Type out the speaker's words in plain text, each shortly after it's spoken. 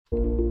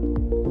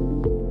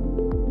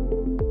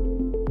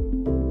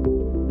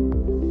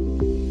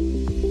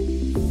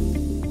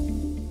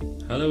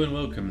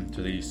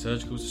the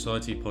Surgical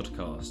Society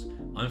podcast.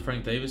 I'm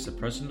Frank Davis, the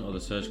President of the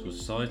Surgical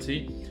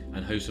Society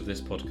and host of this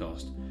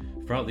podcast.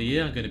 Throughout the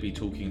year, I'm going to be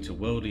talking to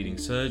world-leading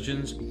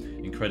surgeons,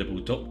 incredible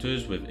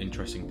doctors with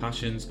interesting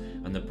passions,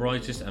 and the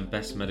brightest and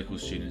best medical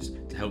students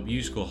to help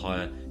you score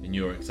higher in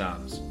your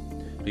exams.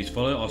 Please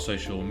follow our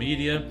social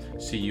media,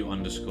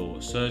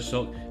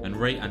 CU_SurgSoc, and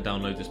rate and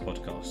download this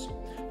podcast.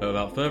 But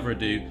without further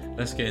ado,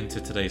 let's get into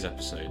today's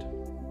episode.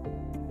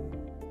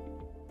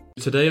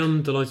 Today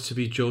I'm delighted to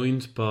be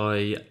joined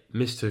by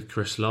Mr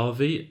Chris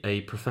Lavy,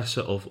 a Professor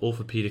of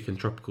Orthopaedic and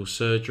Tropical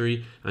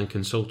Surgery and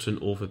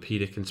Consultant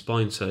Orthopaedic and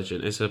Spine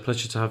Surgeon. It's a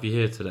pleasure to have you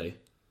here today.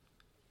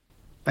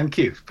 Thank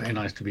you. Very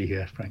nice to be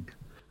here, Frank.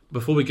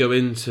 Before we go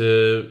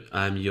into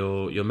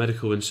your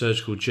medical and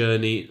surgical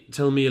journey,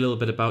 tell me a little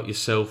bit about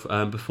yourself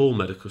before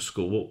medical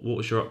school. What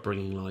was your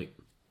upbringing like?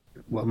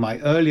 Well, my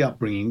early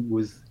upbringing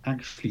was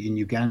actually in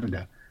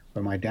Uganda,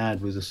 where my dad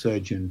was a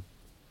surgeon.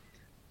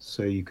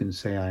 So you can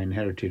say I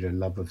inherited a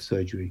love of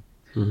surgery.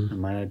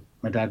 Mm-hmm. And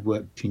my dad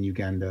worked in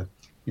Uganda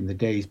in the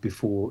days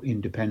before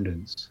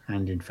independence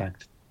and, in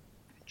fact,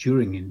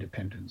 during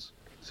independence.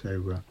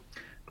 So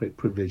great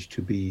privilege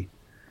to be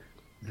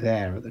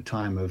there at the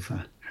time of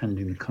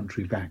handing the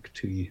country back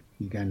to the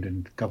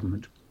Ugandan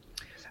government.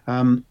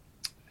 And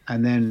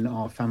then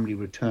our family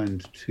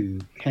returned to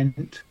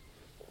Kent,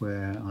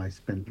 where I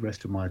spent the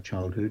rest of my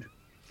childhood.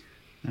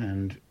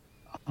 And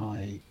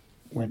I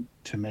went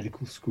to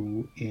medical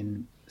school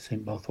in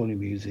St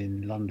Bartholomew's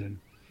in London.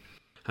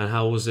 And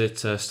how was it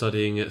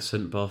studying at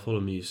St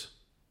Bartholomew's?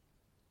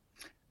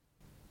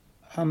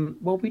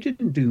 Well, we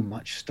didn't do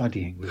much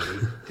studying,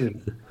 really,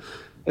 did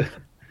we?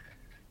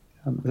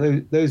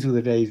 Those were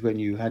the days when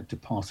you had to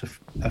pass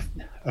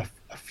a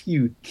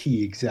few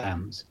key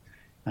exams,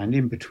 and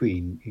in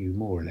between, you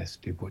more or less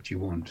did what you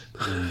want.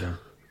 And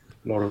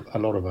a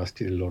lot of us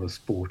did a lot of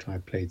sport. I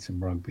played some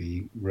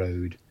rugby,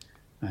 rowed,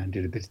 and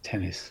did a bit of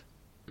tennis.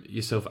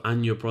 Yourself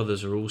and your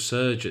brothers are all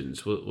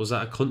surgeons. Was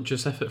that a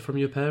conscious effort from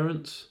your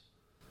parents?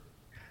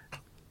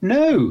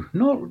 No,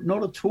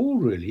 not at all,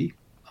 really.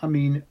 I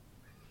mean,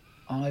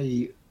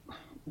 I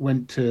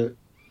went to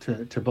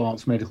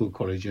Barts Medical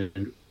College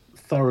and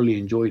thoroughly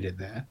enjoyed it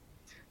there.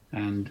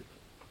 And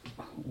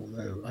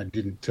although I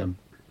didn't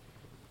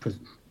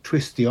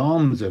twist the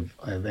arms of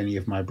any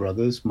of my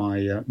brothers,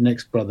 my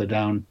next brother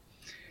down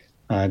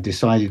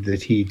decided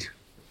that he'd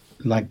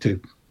like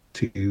to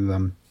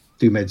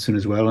do medicine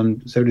as well,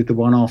 and so did the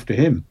one after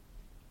him,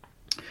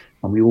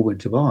 and we all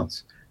went to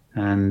Barts.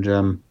 And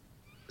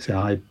so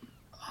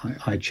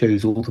I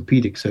chose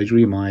orthopaedic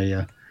surgery.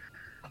 My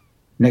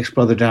next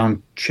brother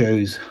down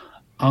chose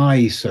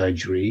eye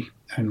surgery,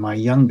 and my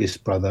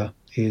youngest brother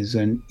is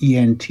an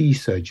ENT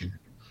surgeon.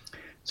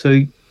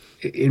 So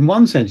in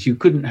one sense, you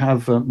couldn't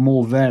have a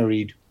more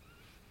varied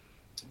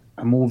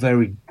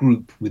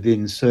group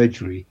within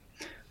surgery,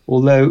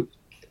 although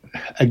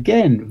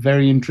again,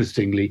 very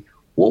interestingly,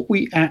 what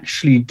we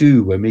actually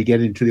do when we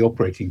get into the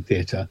operating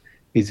theatre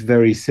is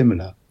very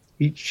similar.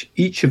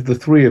 Each of the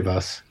three of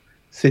us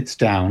sits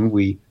down.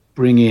 We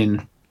bring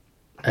in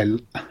a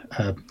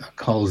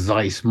Carl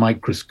Zeiss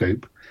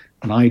microscope,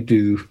 and I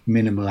do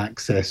minimal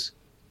access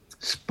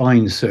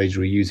spine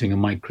surgery using a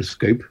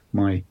microscope.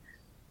 My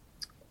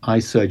eye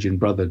surgeon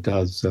brother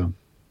does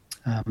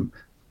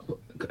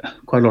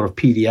quite a lot of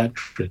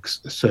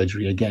pediatrics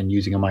surgery, again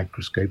using a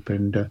microscope,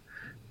 and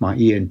my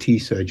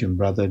ENT surgeon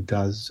brother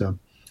does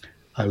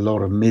a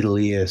lot of middle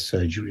ear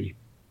surgery.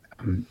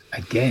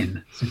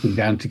 Again, sitting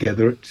down at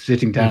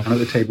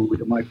the table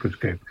with a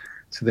microscope.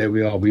 So there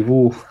we are. We've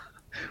all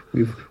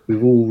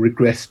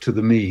regressed to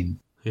the mean.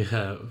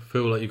 Yeah,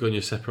 feel like you've gone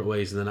your separate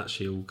ways, and then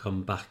actually all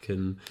come back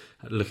and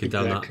looking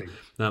down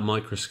that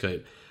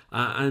microscope.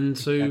 And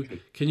so,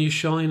 exactly. Can you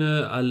shine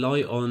a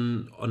light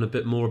on a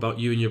bit more about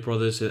you and your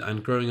brothers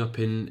and growing up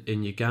in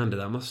Uganda?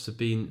 That must have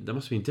been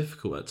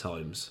difficult at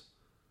times.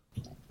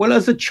 Well,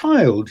 as a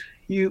child,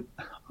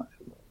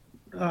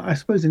 I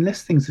suppose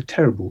unless things are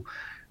terrible,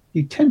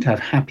 you tend to have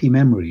happy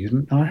memories.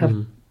 And I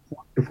have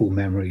wonderful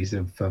memories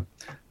of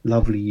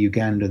lovely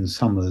Ugandan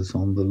summers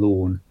on the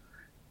lawn,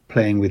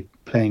 playing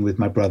with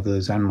my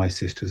brothers and my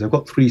sisters. I've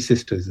got three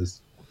sisters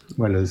as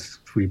well as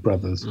three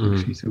brothers,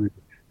 actually. So we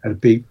had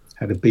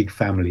a big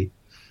family.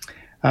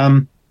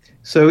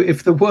 So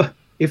if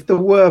there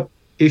were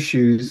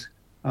issues,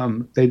 I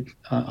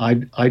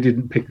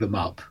didn't pick them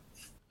up.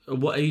 At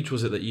what age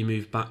was it that you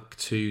moved back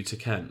to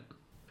Kent?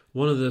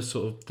 One of the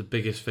sort of the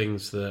biggest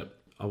things that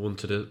I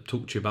wanted to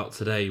talk to you about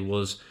today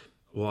was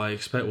what I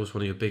expect was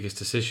one of your biggest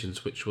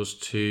decisions, which was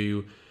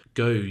to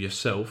go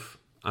yourself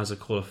as a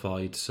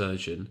qualified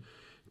surgeon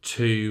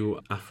to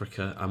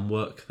Africa and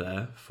work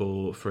there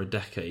for a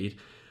decade.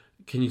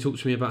 Can you talk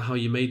to me about how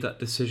you made that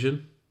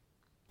decision?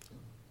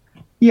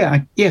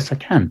 Yes, I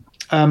can.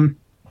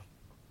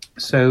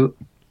 So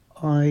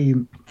I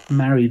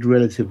married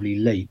relatively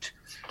late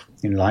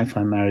in life.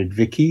 I married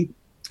Vicky,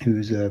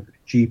 who's a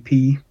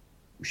GP.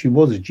 She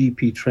was a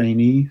GP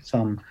trainee,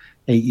 some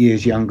 8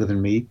 years younger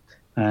than me,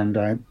 and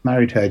I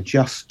married her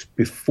just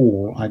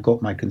before I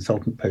got my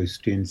consultant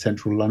post in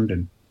central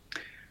London.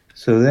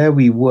 So there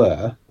we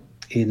were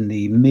in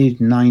the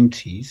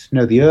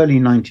the early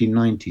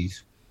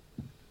 1990s.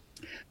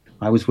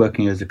 I was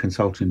working as a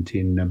consultant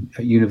in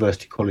at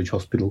University College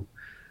Hospital,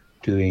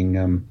 doing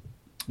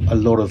a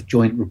lot of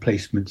joint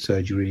replacement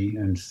surgery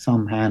and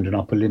some hand and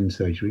upper limb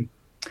surgery,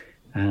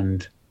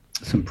 and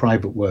some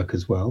private work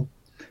as well.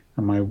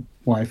 And my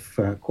wife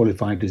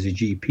qualified as a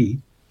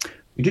GP.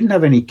 We didn't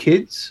have any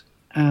kids,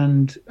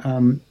 and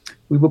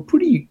we were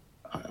pretty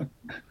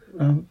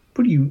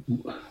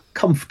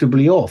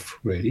comfortably off,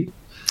 really.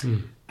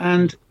 Mm.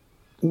 And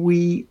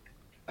we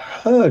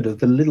heard of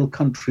the little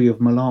country of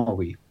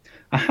Malawi.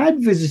 I had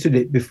visited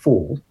it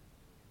before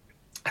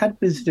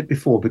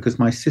because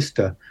my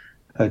sister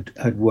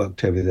had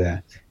worked over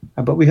there.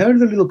 But we heard of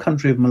the little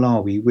country of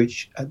Malawi,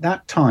 which at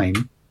that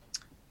time,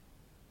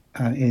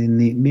 in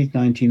the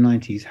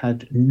mid-1990s,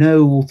 had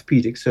no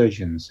orthopaedic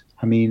surgeons.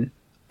 I mean,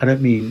 I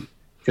don't mean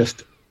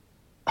just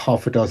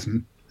half a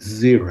dozen,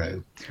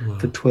 zero, wow,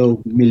 for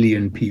 12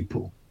 million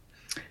people.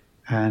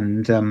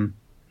 And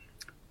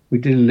I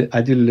did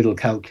a little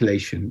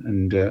calculation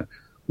and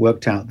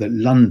worked out that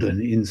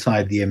London,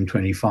 inside the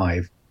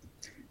M25,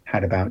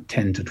 had about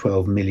 10 to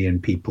 12 million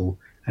people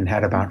and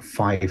had about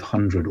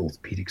 500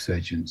 orthopedic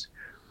surgeons,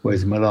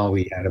 whereas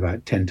Malawi had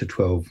about 10 to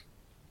 12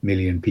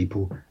 million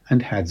people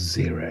and had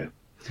zero.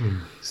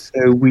 Mm.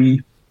 So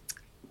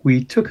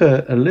we took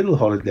a little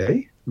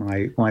holiday.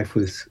 My wife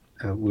was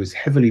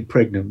heavily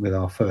pregnant with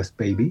our first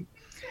baby,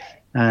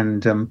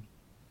 and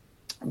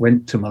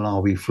went to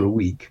Malawi for a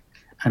week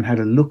and had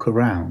a look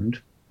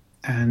around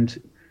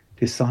and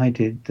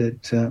decided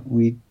that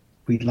we'd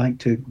like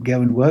to go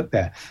and work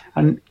there.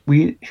 And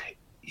you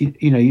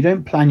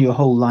don't plan your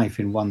whole life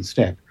in one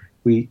step.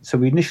 So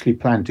we initially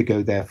planned to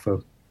go there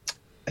for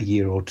a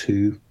year or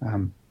two,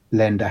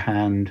 lend a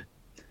hand,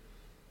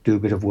 do a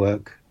bit of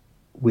work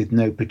with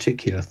no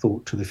particular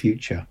thought to the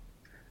future.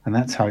 And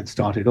that's how it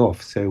started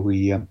off. So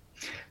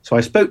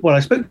I spoke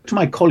to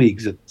my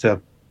colleagues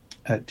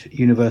at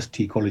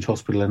University College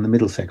Hospital and the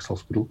Middlesex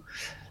Hospital,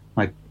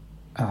 my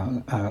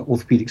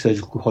orthopedic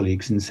surgical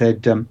colleagues, and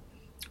said,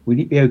 would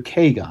it be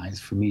okay, guys,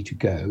 for me to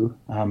go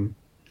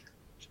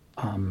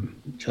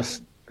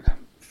just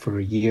for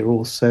a year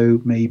or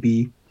so,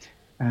 maybe?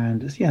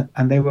 And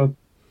they were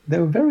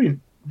very,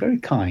 very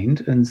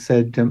kind and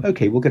said,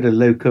 okay, we'll get a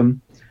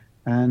locum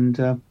and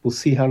we'll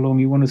see how long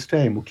you want to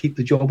stay, and we'll keep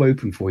the job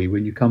open for you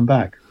when you come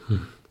back.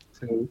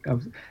 So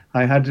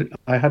I had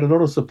a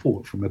lot of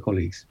support from my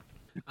colleagues.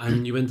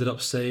 And you ended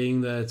up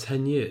staying there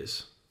 10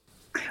 years?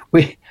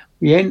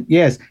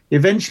 Yes.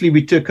 Eventually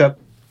we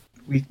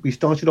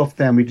started off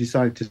there and we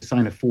decided to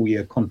sign a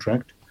 4-year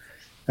contract.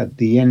 At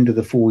the end of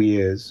the 4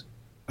 years,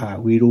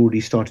 we'd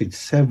already started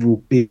several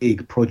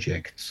big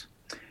projects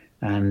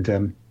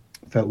and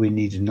felt we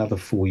needed another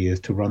 4 years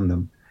to run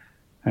them.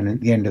 And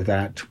at the end of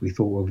that, we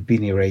thought, well, we've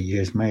been here 8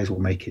 years, may as well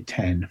make it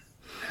 10.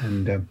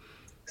 And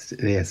so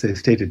it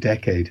stayed a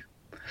decade.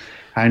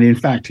 And in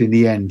fact, in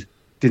the end,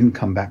 didn't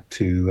come back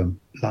to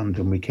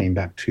London. We came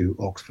back to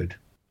Oxford.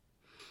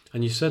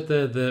 And you said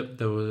there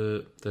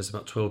that there's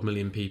about 12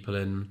 million people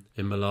in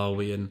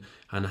Malawi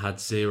and had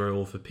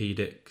zero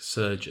orthopaedic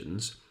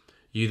surgeons.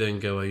 You then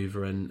go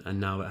over and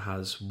now it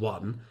has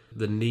one.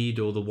 The need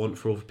or the want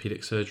for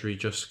orthopaedic surgery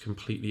just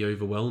completely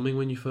overwhelming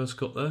when you first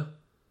got there?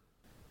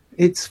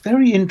 It's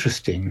very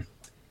interesting.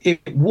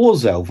 It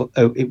was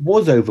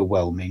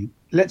overwhelming.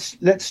 Let's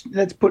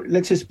just put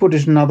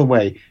it another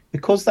way.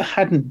 Because there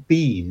hadn't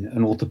been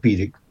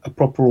a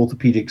proper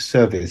orthopedic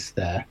service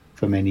there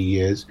for many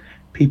years,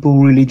 people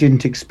really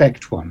didn't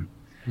expect one.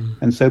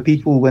 Mm. And so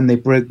people, when they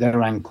broke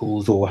their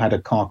ankles or had a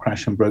car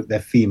crash and broke their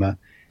femur,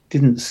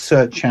 didn't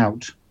search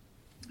out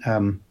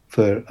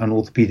for an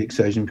orthopedic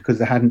surgeon because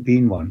there hadn't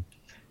been one.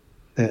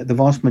 The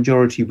vast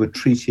majority were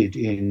treated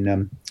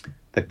in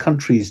the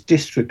country's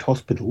district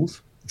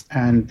hospitals,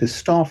 and the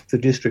staff of the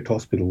district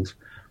hospitals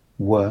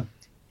were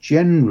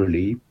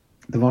generally,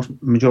 the vast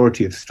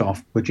majority of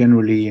staff were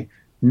generally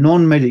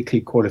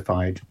non-medically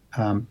qualified,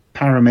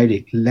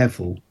 paramedic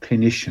level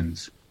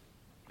clinicians,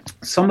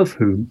 some of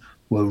whom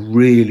were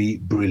really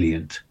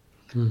brilliant.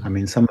 I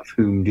mean, some of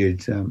whom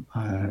did,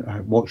 I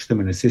watched them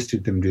and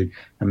assisted them, did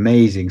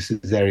amazing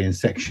cesarean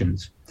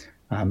sections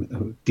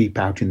deep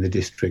out in the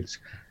districts.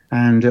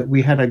 And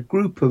we had a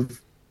group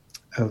of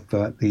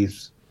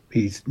these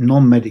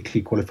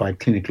non-medically qualified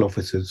clinical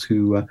officers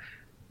who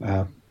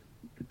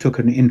took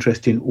an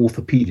interest in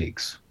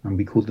orthopedics, and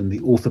we called them the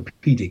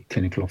orthopaedic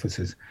clinical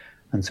officers.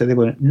 And so they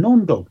were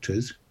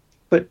non-doctors,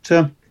 but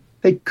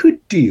they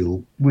could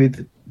deal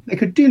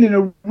in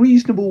a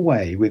reasonable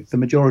way with the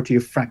majority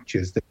of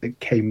fractures that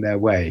came their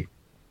way.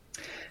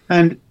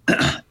 And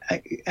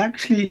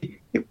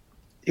actually,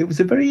 it was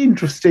a very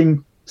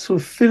interesting sort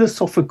of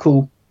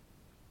philosophical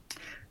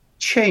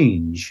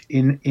change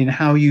in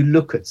how you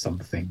look at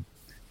something,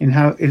 in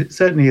how it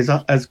certainly is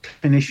as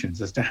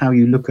clinicians as to how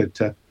you look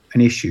at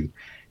an issue.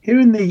 Here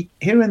in the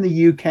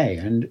UK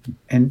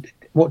and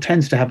what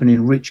tends to happen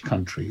in rich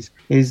countries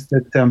is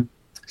that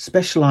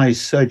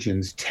specialized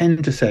surgeons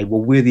tend to say,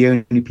 well, we're the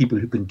only people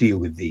who can deal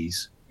with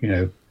these,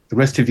 The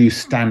rest of you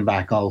stand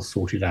back. I'll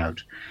sort it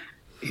out.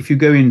 If you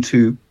go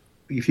into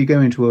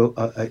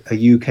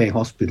a UK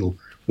hospital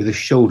with a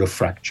shoulder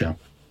fracture,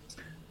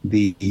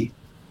 the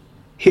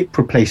hip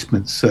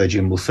replacement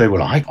surgeon will say,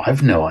 "Well,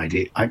 I've no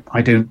idea.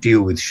 I don't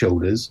deal with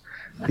shoulders."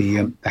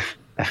 The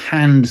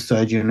hand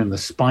surgeon and the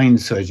spine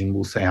surgeon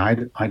will say, "I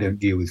don't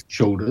deal with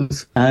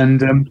shoulders."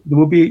 And there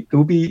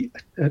will be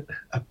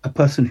a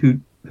person who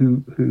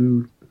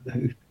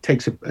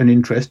takes an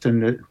interest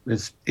and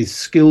is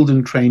skilled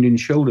and trained in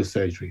shoulder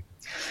surgery.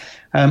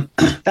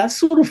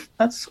 That's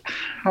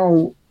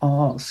how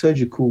our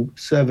surgical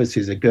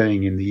services are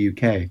going in the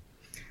UK.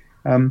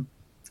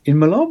 In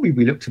Malawi,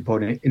 we looked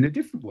upon it in a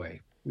different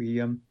way.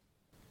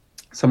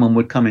 Someone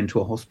would come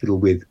into a hospital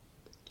with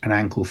an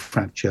ankle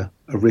fracture,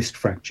 a wrist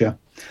fracture,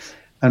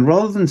 and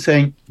rather than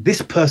saying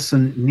this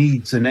person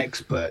needs an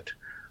expert,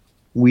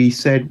 we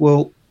said,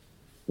 well,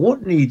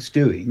 what needs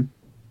doing?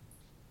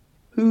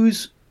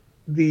 Who's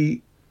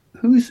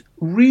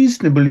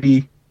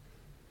reasonably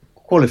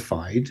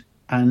qualified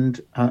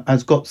and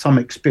has got some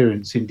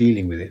experience in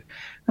dealing with it?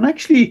 And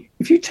actually,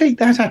 if you take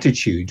that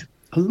attitude,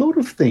 a lot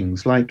of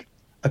things like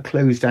a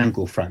closed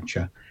ankle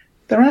fracture,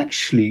 they're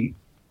actually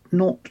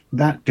not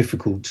that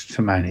difficult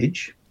to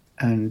manage.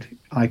 And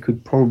I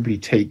could probably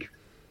take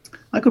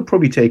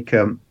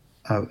a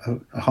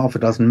half a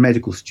dozen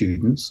medical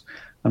students,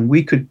 and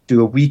we could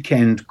do a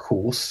weekend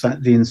course,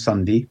 Saturday and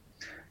Sunday,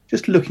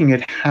 just looking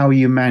at how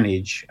you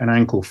manage an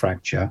ankle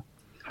fracture,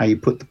 how you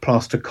put the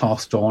plaster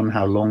cast on,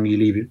 how long you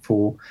leave it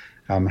for,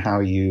 how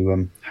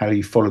you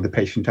follow the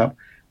patient up,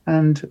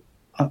 and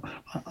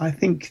I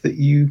think that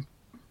you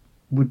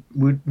would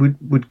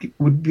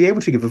be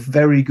able to give a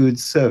very good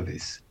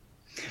service.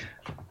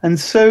 And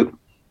so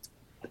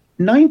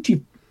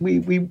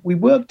we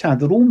worked out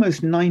that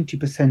almost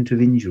 90%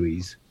 of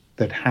injuries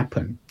that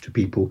happen to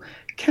people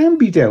can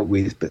be dealt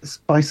with but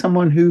by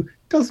someone who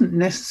doesn't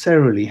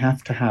necessarily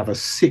have to have a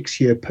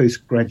 6-year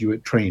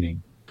postgraduate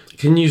training.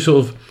 Can you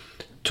sort of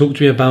talk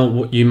to me about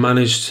what you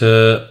managed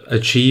to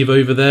achieve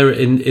over there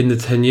in the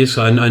 10 years?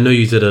 I know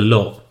you did a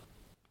lot.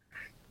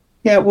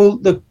 Yeah, well,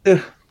 the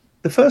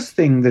first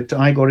thing that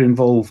I got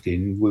involved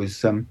in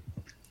was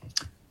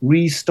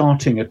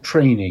restarting a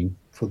training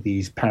for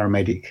these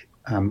paramedic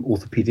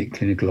orthopaedic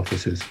clinical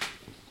officers.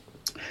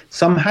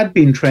 Some had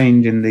been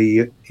trained in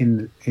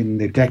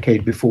the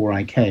decade before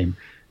I came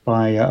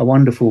by a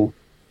wonderful,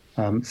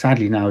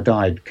 sadly now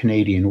died,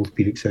 Canadian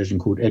orthopaedic surgeon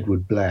called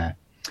Edward Blair,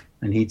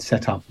 and he'd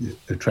set up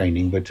the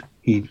training, but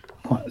he'd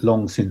quite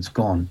long since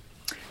gone.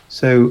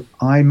 So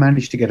I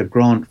managed to get a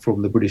grant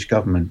from the British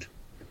government,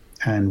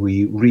 and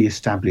we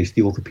re-established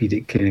the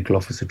orthopaedic clinical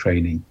officer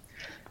training,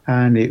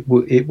 and it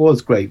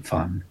was great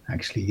fun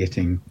actually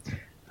getting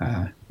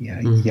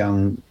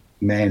young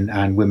men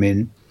and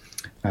women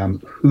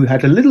who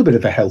had a little bit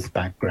of a health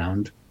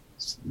background.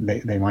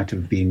 They might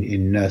have been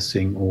in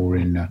nursing or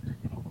in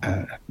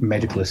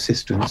medical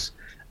assistance,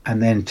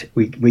 and then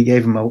we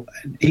gave them an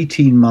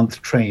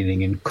 18-month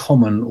training in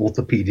common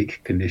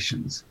orthopedic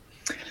conditions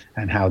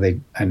and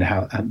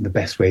the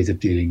best ways of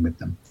dealing with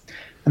them.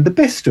 And the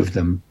best of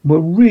them were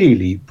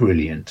really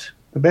brilliant.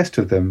 The best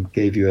of them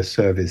gave you a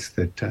service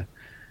that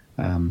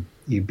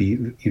you'd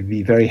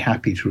be very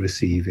happy to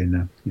receive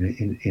in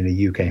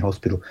a UK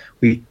hospital.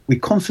 We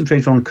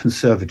concentrate on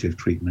conservative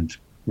treatment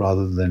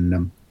rather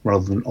than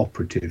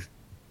operative.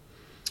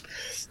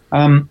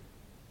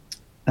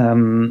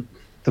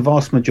 The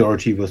vast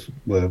majority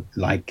were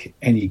like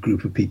any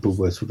group of people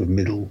were sort of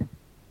middle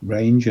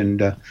range,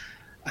 and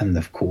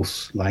of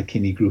course, like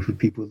any group of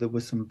people, there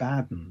were some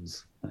bad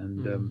ones,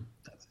 and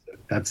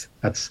that's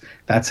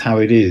how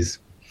it is.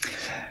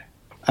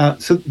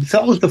 So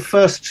that was the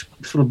first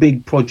sort of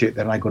big project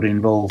that I got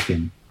involved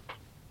in.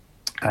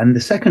 And the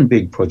second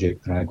big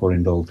project that I got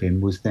involved in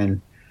was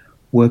then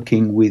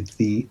working with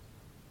the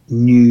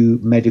new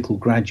medical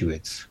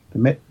graduates.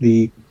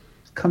 The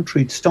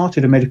country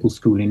started a medical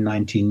school in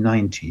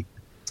 1990.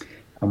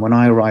 And when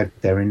I arrived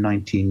there in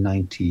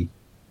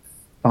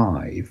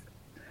 1995,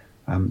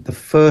 the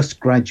first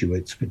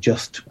graduates were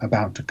just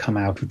about to come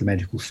out of the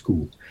medical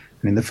school.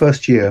 And in the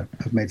first year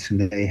of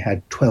medicine, they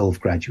had 12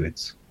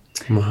 graduates.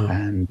 Wow.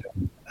 And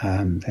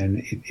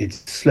then it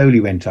slowly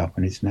went up,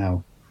 and it's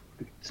now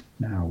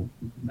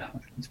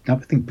I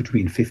think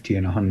between 50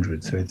 and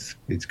 100, so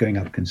it's going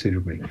up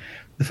considerably.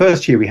 The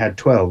first year we had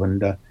 12,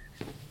 and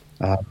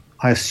I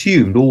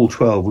assumed all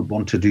 12 would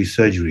want to do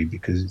surgery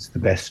because it's the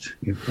best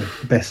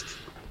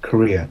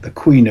career, the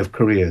queen of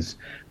careers.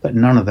 But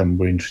none of them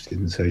were interested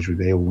in surgery.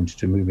 They all wanted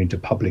to move into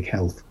public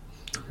health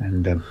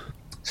and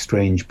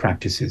strange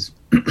practices.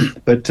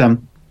 But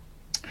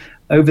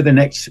over the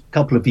next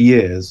couple of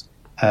years,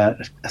 a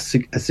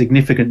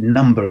significant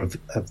number of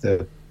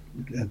the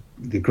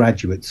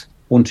graduates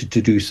wanted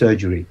to do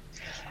surgery,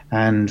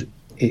 and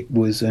it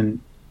was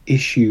an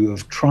issue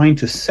of trying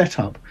to set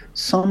up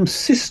some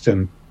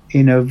system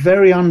in a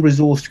very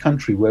unresourced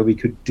country where we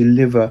could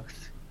deliver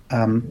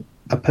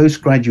a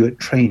postgraduate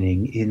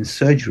training in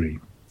surgery.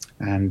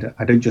 And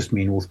I don't just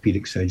mean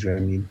orthopedic surgery, I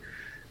mean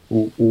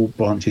all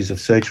branches of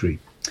surgery.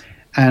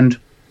 And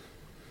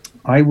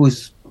I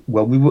was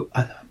well.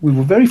 We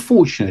were very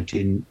fortunate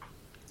in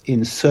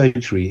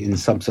surgery in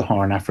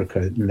sub-Saharan Africa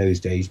in those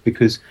days,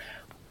 because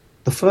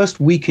the first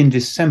week in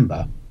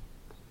December,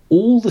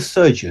 all the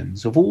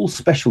surgeons of all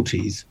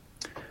specialties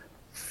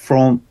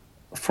from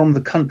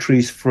the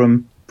countries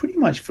from pretty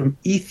much from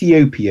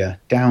Ethiopia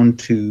down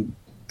to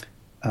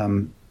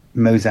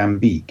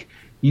Mozambique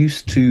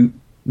used to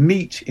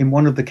meet in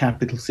one of the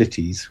capital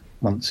cities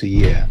once a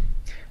year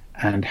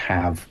and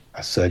have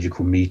a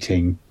surgical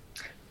meeting,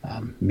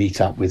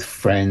 meet up with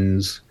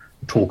friends,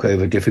 talk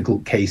over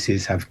difficult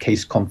cases, have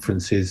case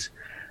conferences,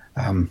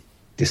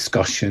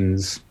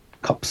 discussions,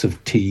 cups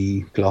of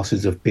tea,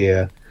 glasses of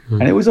beer.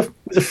 And it was a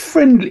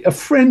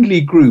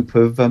friendly group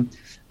of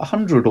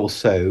 100 or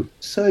so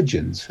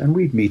surgeons, and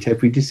we'd meet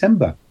every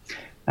December.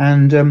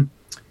 And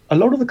a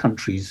lot of the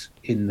countries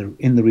in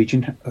the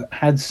region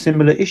had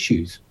similar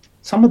issues.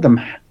 Some of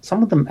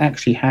them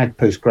actually had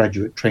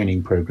postgraduate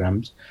training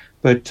programs,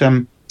 but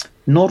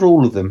not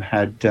all of them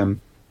had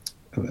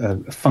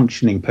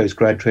functioning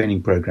postgrad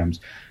training programs.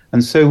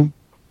 And so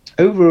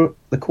over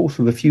the course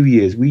of a few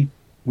years, we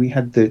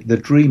had the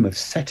dream of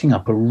setting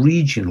up a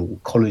regional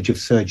college of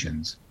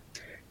surgeons.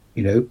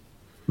 You know,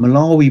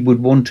 Malawi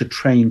would want to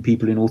train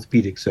people in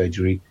orthopedic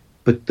surgery,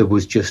 but there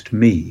was just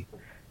me.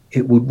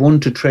 It would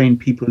want to train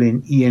people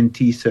in ENT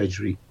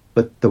surgery,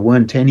 but there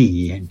weren't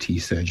any ENT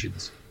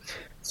surgeons.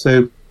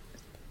 So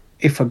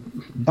if a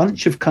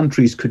bunch of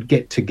countries could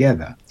get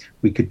together,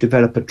 we could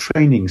develop a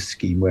training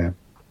scheme where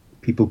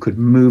people could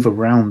move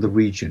around the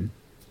region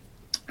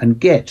and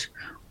get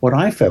what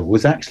I felt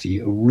was actually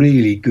a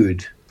really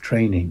good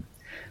training.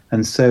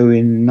 And so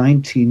in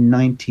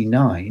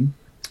 1999,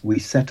 we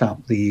set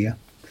up the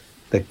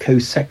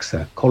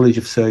COSEXA, College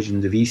of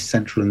Surgeons of East,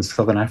 Central and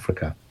Southern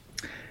Africa,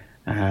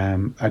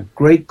 a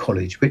great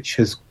college which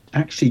has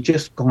actually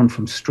just gone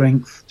from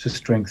strength to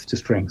strength to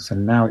strength.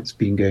 And now it's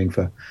been going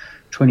for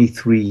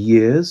 23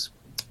 years.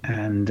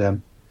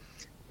 And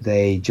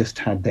they just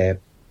had their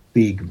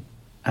big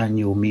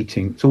annual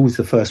meeting. It's always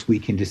the first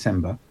week in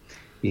December.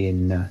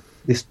 In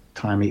this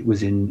time it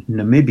was in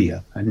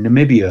Namibia, and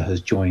Namibia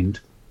has joined.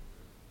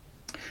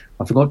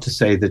 I forgot to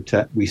say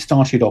that we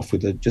started off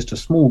with just a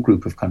small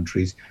group of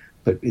countries,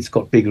 but it's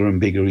got bigger and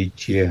bigger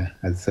each year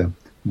as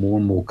more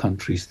and more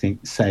countries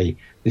say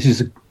this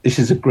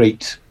is a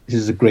great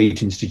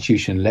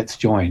institution. Let's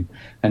join.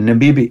 And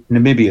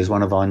Namibia is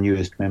one of our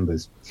newest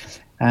members,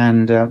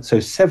 and so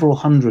several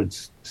hundred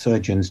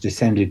surgeons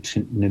descended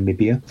to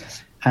Namibia,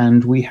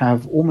 and we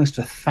have almost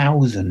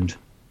 1,000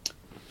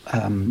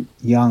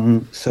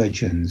 young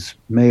surgeons,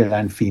 male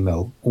and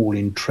female, all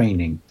in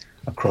training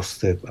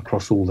across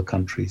all the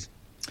countries.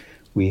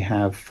 We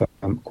have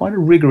quite a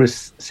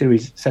rigorous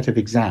set of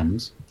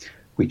exams,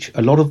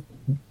 a lot of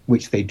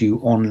which they do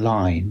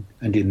online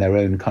and in their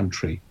own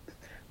country,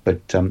 but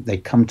they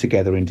come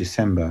together in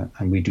December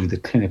and we do the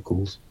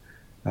clinicals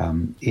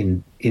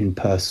in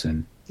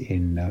person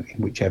in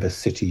whichever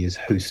city is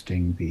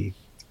hosting the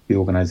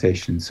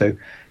organization. So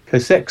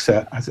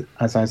COSEXA,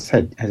 as I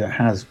said, it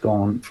has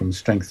gone from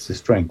strength to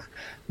strength.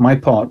 My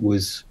part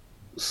was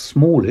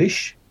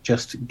smallish,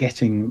 just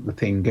getting the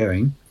thing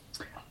going.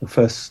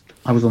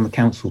 I was on the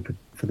council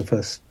for the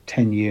first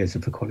 10 years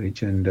of the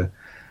college, and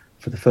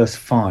for the first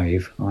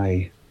 5,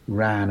 I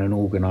ran and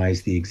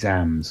organised the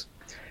exams.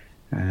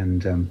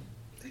 And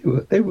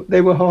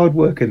they were hard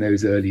work in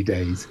those early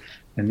days.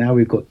 And now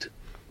we've got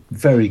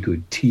very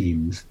good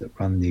teams that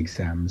run the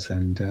exams,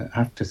 and I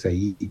have to say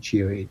each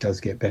year it does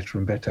get better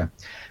and better.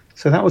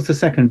 So that was the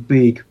second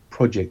big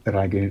project that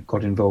I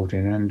got involved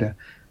in, and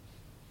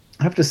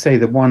I have to say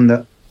the one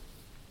that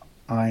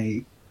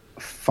I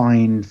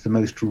find the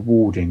most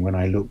rewarding when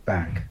I look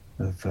back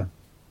of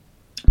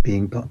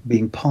being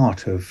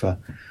part of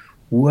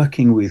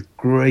working with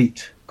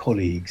great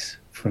colleagues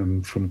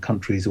from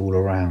countries all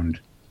around,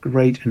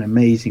 great and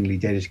amazingly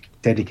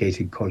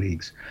dedicated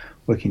colleagues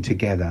working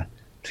together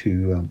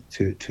to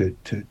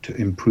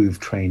improve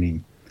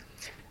training.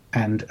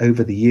 And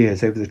over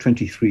the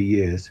 23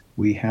 years,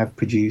 we have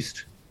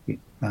produced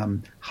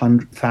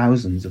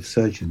thousands of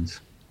surgeons.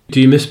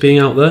 Do you miss being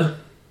out there?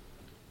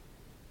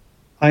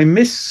 I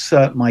miss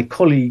my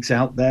colleagues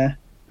out there,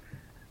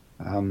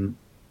 and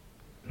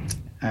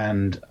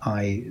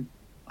I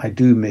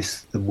do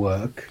miss the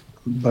work,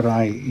 but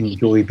I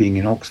enjoy being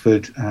in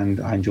Oxford and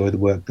I enjoy the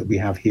work that we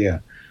have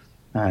here.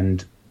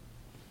 And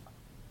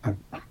I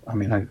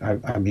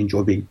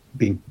enjoy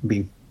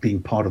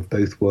being part of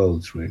both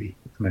worlds really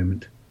at the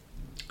moment.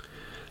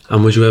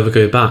 And would you ever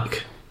go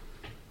back?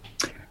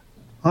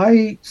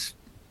 I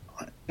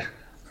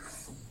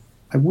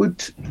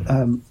would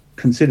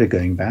consider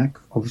going back.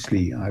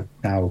 Obviously, I'm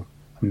now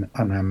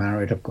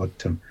married. I've got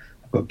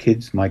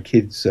kids. My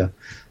kids,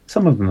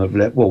 some of them have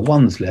left. Well,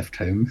 one's left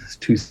home.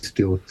 Two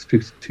still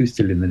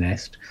in the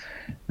nest,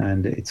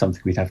 and it's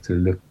something we have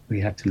to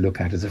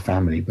look at as a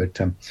family. But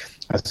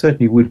I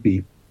certainly would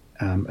be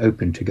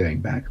open to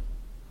going back.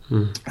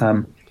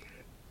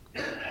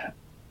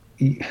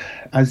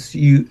 As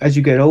you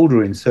get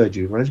older in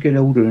surgery, or as you get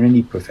older in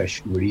any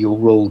profession, really, your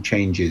role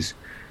changes.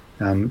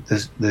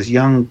 There's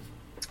young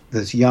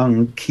there's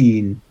young,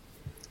 keen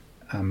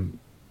men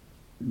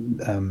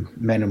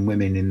and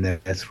women in their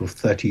sort of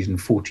 30s and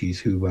 40s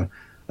who are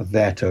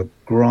there to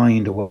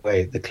grind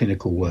away at the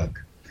clinical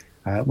work.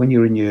 When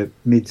you're in your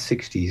mid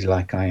 60s,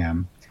 like I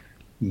am,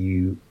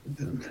 you're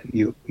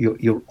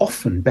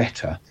often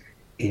better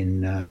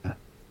in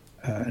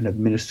an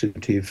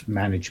administrative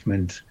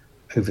management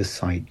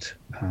oversight,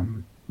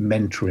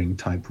 mentoring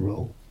type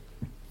role,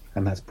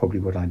 and that's probably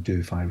what I'd do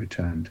if I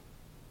returned.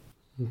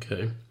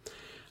 Okay.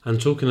 And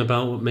talking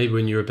about maybe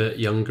when you're a bit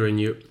younger and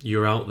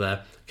you're out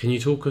there, can you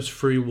talk us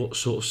through what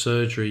sort of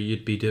surgery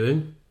you'd be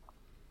doing?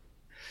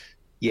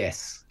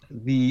 Yes,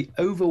 the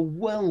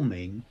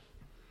overwhelming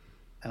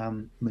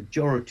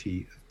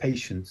majority of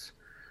patients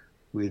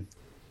with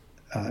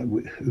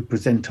who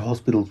present to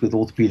hospitals with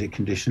orthopaedic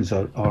conditions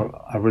are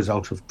a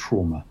result of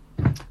trauma.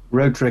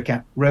 Road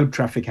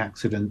traffic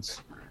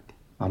accidents,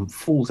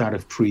 falls out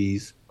of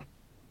trees,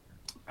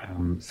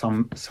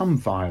 some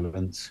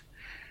violence,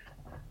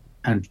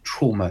 and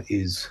trauma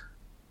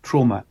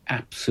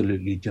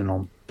absolutely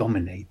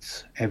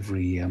dominates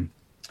the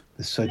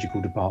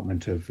surgical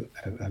department of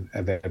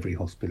every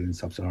hospital in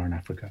sub-Saharan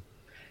Africa.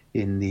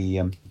 In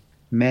the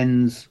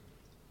men's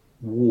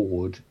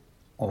ward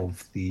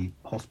of the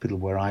hospital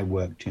where I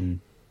worked in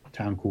a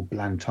town called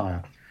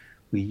Blantyre,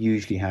 we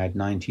usually had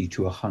 90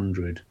 to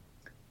 100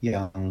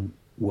 young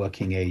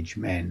working age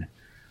men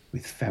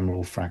with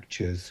femoral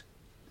fractures,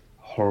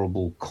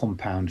 horrible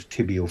compound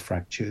tibial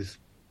fractures,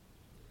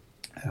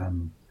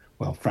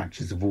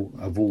 fractures of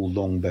all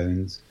long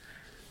bones,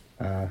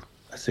 a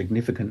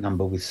significant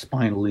number with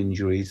spinal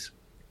injuries,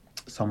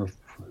 some of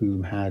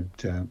whom had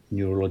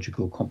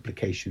neurological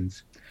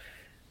complications.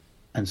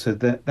 And so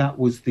that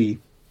was the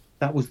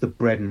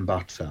bread and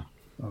butter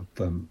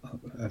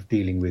of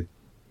dealing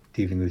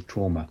with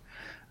trauma.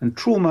 And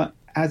trauma,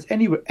 as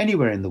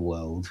anywhere in the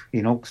world,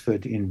 in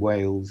Oxford, in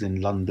Wales, in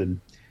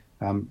London,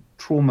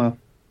 trauma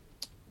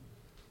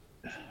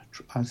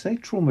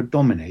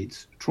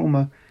dominates.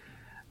 Trauma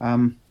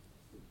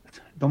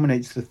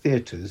dominates the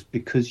theatres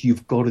because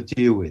you've got to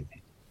deal with it.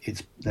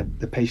 It's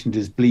the patient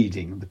is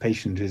bleeding, the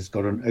patient has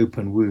got an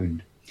open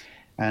wound,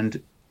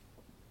 and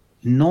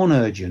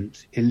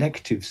non-urgent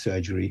elective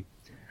surgery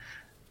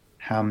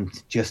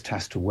just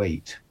has to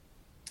wait.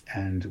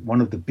 And one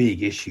of the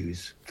big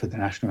issues for the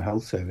National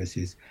Health Service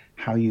is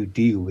how you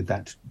deal with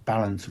that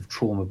balance of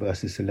trauma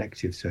versus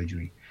elective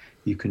surgery.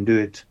 You can do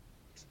it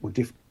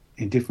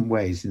in different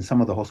ways. In some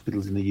of the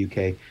hospitals in the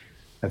UK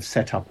have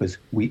set up as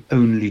we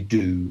only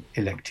do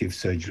elective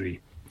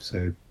surgery.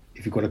 So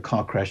if you've got a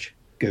car crash,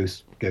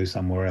 go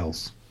somewhere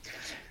else.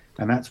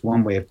 And that's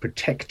one way of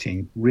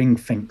protecting,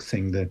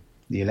 ring-fencing the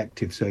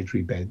elective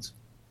surgery beds.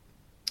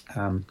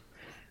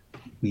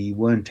 We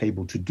weren't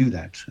able to do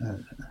that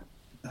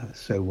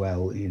so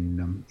well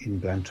in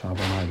Blantyre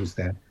when I was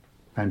there,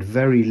 and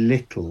very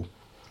little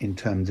in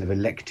terms of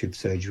elective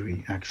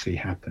surgery actually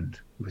happened.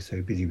 We were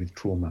so busy with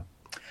trauma.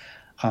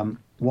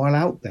 While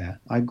out there,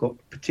 I got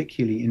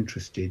particularly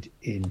interested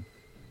in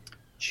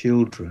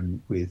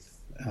children with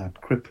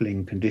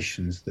crippling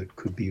conditions that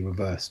could be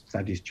reversed.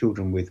 That is,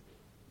 children with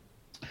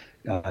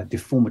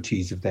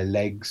deformities of their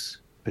legs,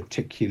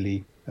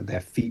 particularly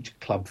their feet,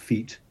 club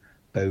feet,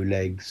 bow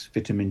legs,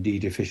 vitamin D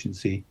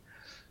deficiency,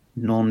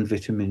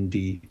 non-vitamin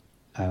D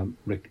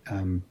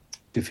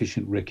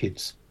deficient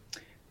rickets,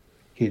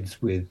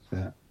 kids with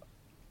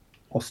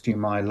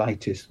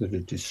osteomyelitis that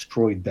had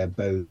destroyed their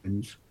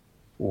bones,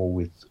 or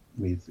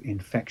with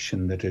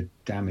infection that had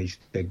damaged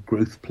their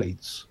growth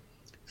plates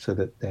so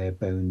that their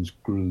bones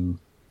grew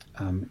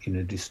in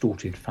a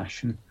distorted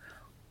fashion,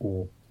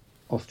 or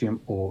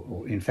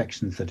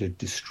infections that had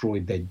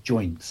destroyed their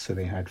joints, so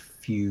they had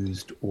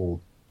fused or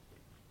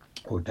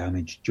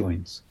damaged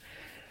joints.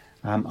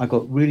 I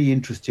got really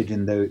interested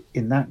in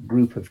that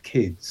group of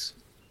kids,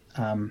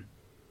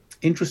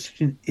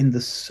 interested in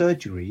the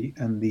surgery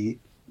and the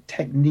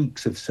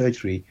techniques of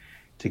surgery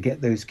to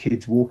get those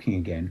kids walking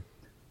again,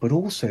 but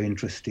also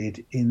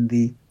interested in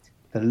the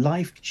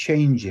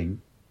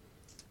life-changing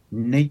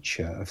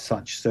nature of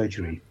such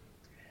surgery.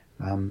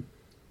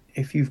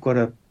 If you've got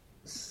a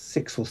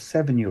 6 or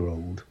 7 year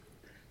old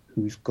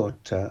who's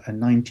got a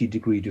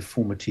 90-degree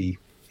deformity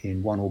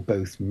in one or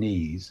both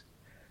knees,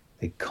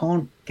 they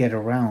can't get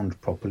around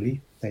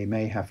properly. They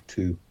may have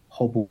to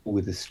hobble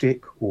with a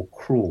stick or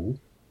crawl.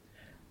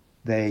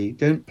 They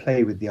don't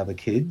play with the other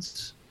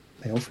kids.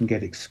 They often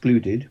get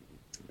excluded.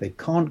 They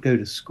can't go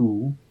to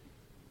school.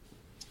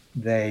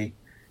 They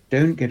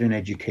don't get an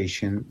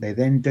education. They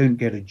then don't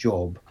get a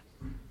job.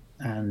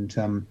 And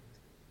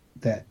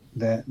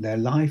their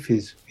life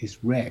is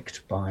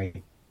wrecked by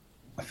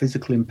a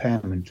physical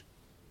impairment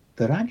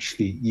that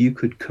actually you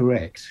could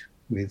correct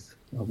with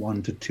a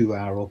 1 to 2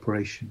 hour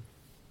operation.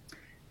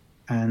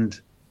 And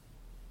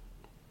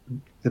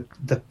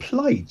the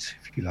plight,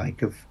 if you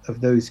like, of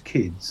those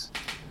kids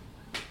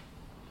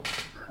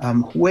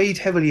weighed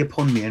heavily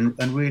upon me and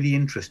really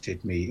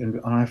interested me.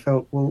 And I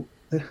felt, well,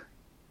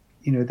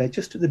 they're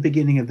just at the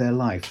beginning of their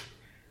life.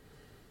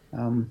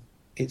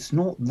 It's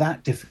not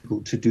that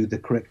difficult to do the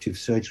corrective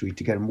surgery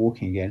to get them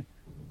walking again.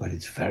 but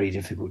it's very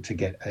difficult to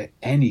get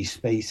any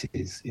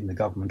spaces in the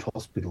government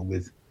hospital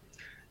with,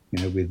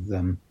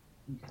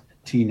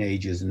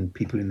 teenagers and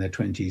people in their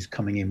 20s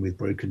coming in with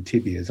broken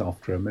tibias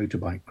after a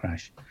motorbike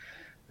crash.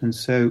 And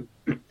so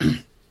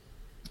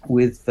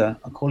with a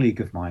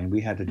colleague of mine, we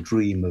had a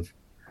dream of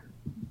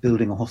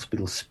building a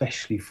hospital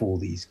specially for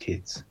these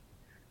kids.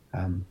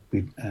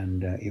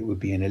 It would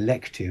be an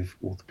elective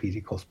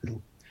orthopaedic hospital.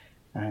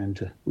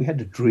 And we had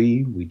a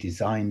dream, we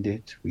designed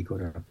it, we got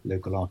a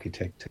local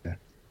architect to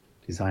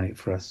design it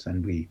for us,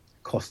 and we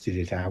costed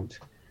it out.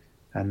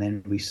 And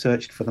then we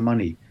searched for the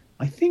money.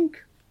 I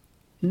think,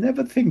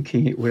 never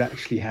thinking it would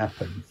actually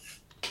happen.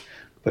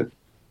 But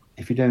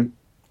if you don't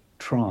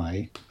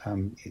try,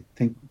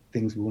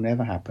 things will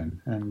never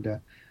happen. And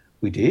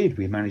we did.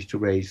 We managed to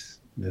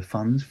raise the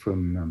funds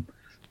from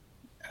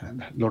a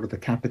lot of the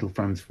capital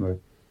funds from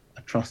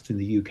a trust in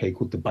the UK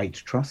called the Bite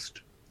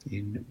Trust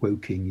in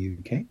Woking,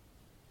 UK.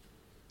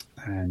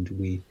 And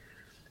we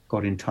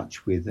got in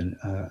touch with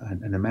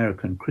an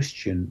American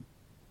Christian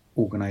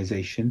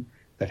organization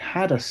that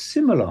had a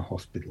similar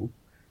hospital,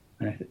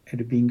 and it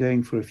had been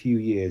going for a few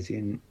years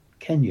in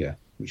Kenya,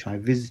 which I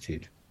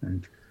visited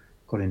and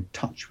got in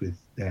touch with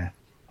their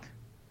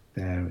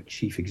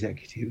chief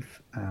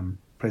executive,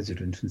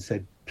 president, and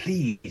said,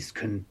 please,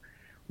 can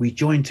we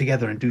join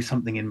together and do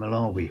something in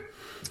Malawi?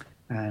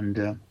 And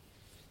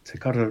to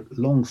cut a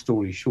long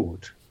story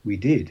short, we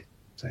did.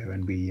 So,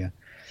 and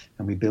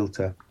we built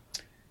a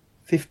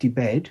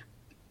 50-bed,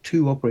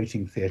 2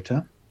 operating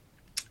theatre,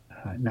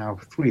 now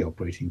 3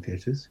 operating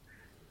theatres,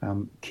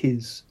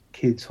 kids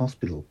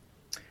hospital.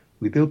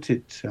 We built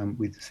it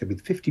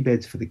with 50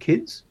 beds for the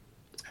kids,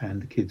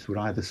 and the kids would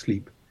either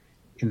sleep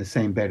in the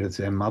same bed as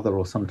their mother,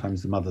 or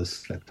sometimes the mothers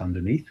slept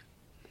underneath.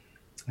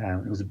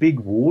 It was a big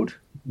ward,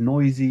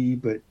 noisy,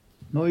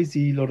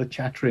 a lot of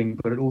chattering,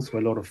 but also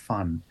a lot of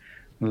fun,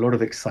 and a lot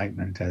of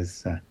excitement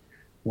as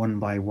one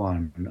by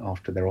one,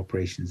 after their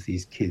operations,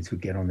 these kids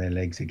would get on their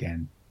legs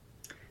again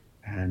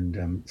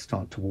and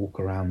start to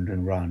walk around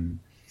and run.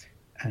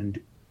 And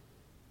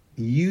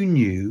you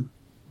knew,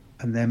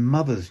 and their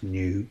mothers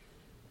knew,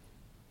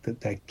 that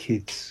their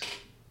kids'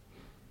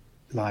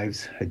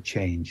 lives had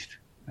changed,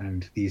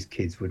 and these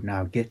kids would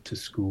now get to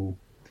school.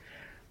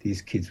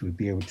 These kids would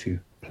be able to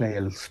play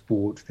a little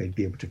sport. They'd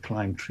be able to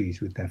climb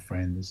trees with their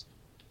friends.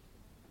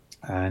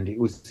 And it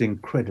was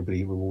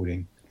incredibly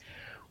rewarding.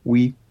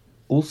 We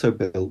also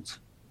built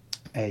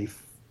a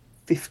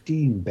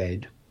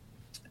 15-bed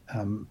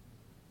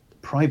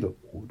private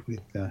ward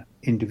with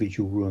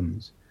individual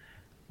rooms.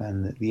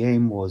 And the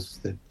aim was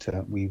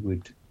that we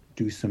would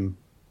do some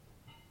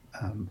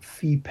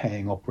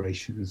fee-paying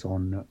operations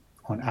on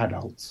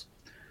adults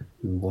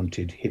who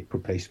wanted hip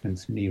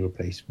replacements, knee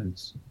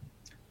replacements,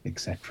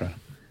 etc.,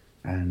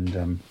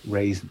 and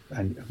raise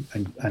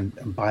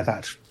and by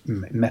that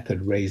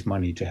method raise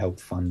money to help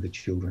fund the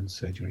children's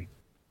surgery.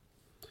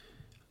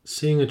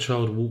 Seeing a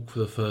child walk for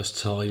the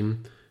first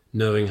time,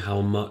 knowing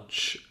how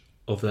much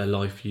of their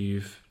life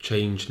you've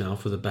changed now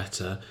for the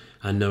better,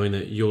 and knowing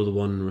that you're the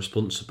one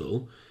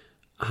responsible,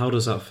 how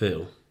does that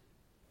feel?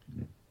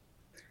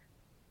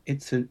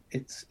 It's an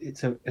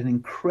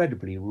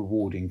incredibly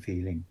rewarding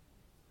feeling.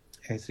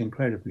 It's an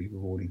incredibly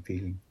rewarding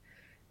feeling,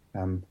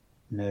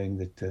 knowing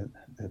that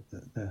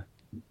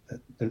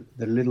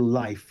the little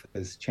life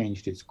has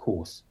changed its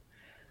course.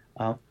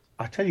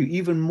 I tell you,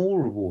 even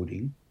more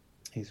rewarding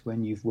is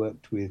when you've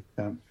worked with,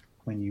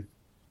 when you've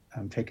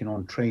taken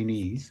on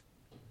trainees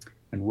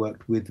and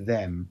worked with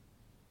them,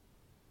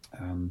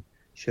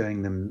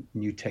 showing them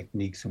new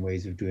techniques and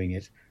ways of doing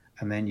it,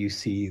 and then you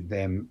see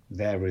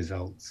their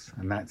results,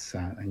 and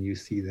and you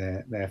see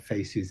their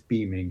faces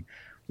beaming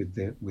with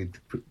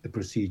the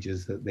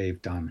procedures that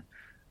they've done.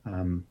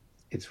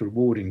 It's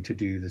rewarding to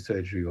do the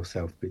surgery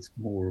yourself, but it's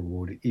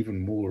even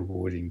more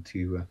rewarding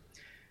to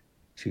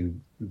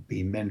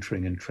be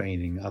mentoring and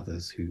training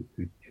others who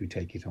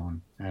take it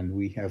on. And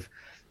we have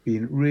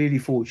been really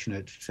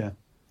fortunate to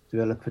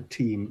develop a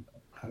team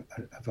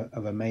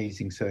of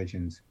amazing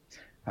surgeons,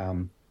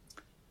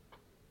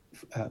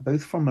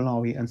 both from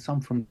Malawi and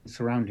some from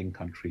surrounding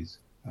countries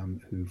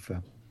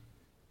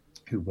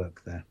who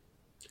work there.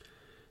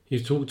 You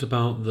talked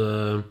about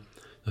the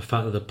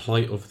fact that the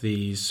plight of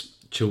these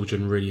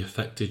children really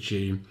affected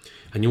you,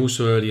 and you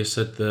also earlier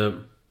said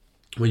that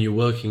when you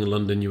were working in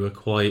London, you were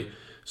quite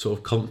sort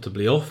of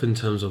comfortably off in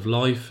terms of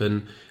life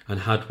and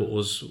had what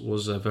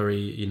was a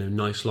very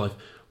nice life.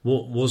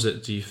 What was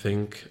it, do you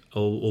think,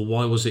 or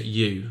why was it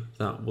you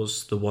that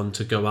was the one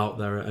to go out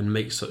there and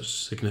make such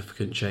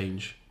significant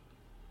change?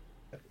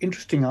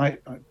 Interesting.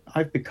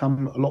 I've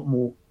become a lot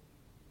more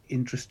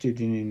interested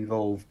and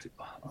involved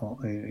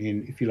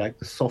in, if you like,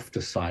 the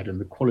softer side and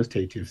the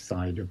qualitative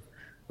side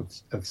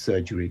of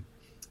surgery.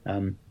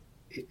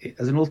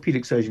 As an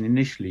orthopedic surgeon,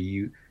 initially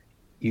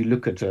you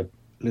look at a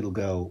little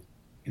girl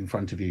in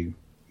front of you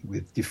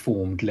with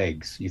deformed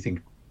legs. You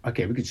think,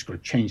 okay, we could just got to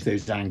change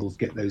those angles,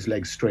 get those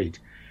legs straight.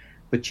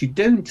 But you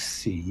don't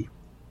see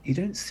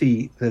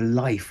the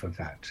life of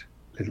that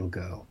little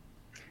girl.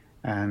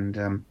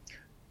 And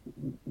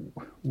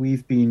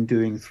we've been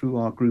doing through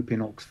our group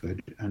in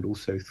Oxford and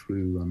also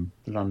through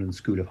the London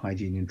School of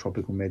Hygiene and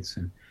Tropical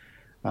Medicine,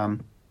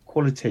 um,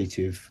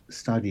 qualitative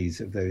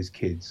studies of those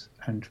kids,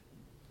 and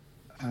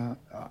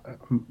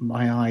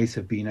my eyes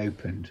have been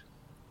opened.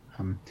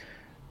 Um,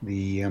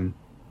 the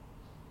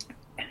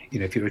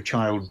if you're a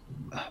child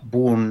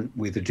born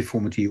with a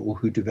deformity or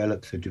who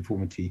develops a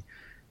deformity,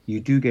 you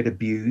do get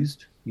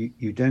abused.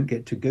 You don't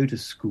get to go to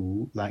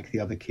school like the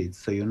other kids,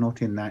 so you're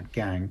not in that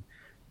gang.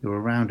 You're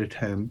around at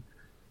home.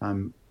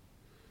 Um,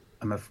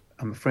 I'm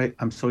afraid.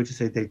 I'm sorry to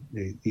say the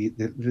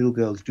little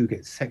girls do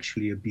get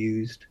sexually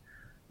abused,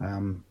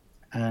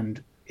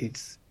 and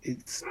it's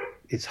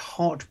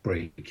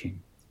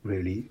heartbreaking,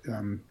 really,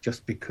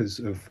 just because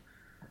of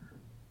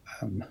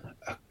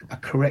a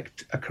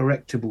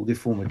correctable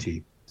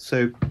deformity.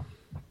 So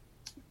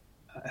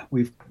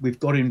we've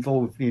got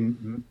involved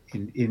in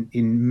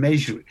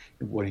measuring,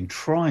 well, in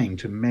trying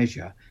to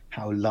measure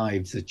how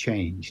lives are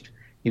changed.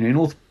 In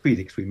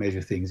orthopedics we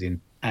measure things in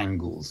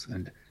angles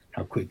and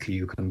how quickly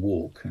you can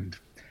walk,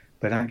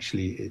 but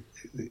actually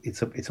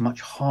it's a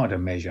much harder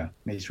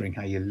measuring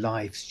how your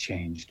life's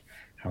changed,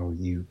 how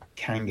you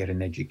can get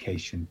an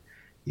education,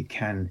 you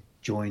can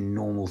join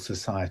normal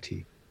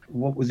society.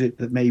 What was it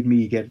that made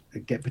me get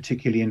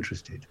particularly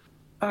interested?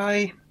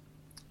 I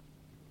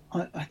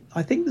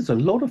think there's a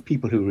lot of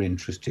people who are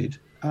interested.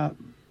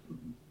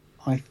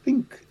 I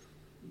think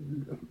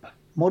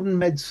modern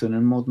medicine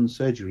and modern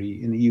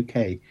surgery in the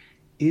UK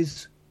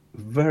is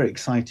very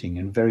exciting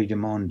and very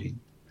demanding,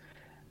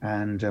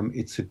 and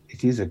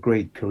it is a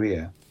great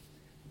career.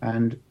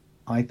 And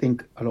I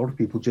think a lot of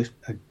people just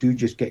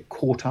get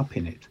caught up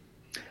in it.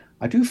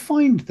 I do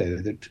find, though,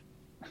 that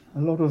a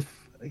lot of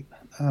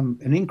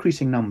an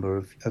increasing number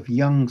of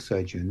young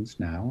surgeons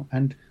now,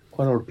 and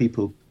quite a lot of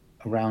people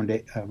around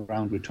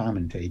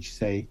retirement age,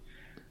 say,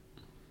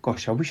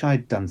 "Gosh, I wish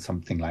I'd done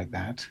something like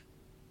that."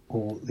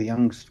 Or the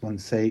youngest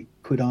ones say,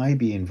 "Could I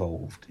be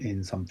involved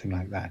in something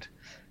like that?"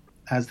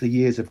 As the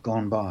years have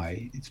gone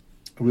by, it's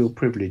a real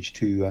privilege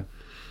to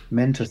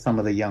mentor some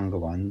of the younger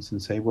ones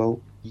and say,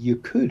 "Well, you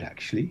could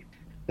actually.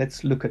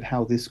 Let's look at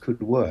how this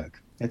could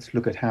work. Let's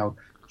look at how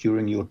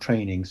during your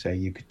training, say,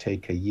 you could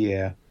take a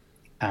year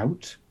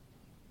out,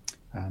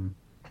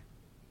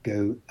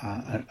 go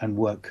and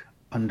work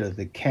under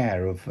the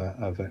care of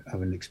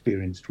an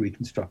experienced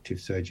reconstructive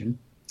surgeon.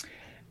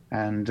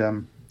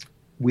 And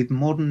with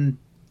modern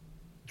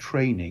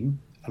training,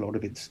 a lot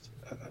of it's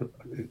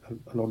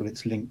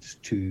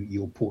linked to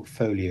your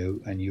portfolio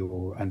and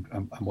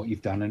what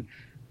you've done. And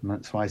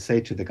that's why I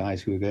say to the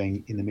guys who are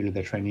going in the middle of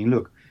their training,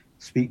 look,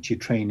 speak to your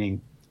training,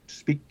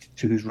 speak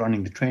to who's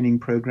running the training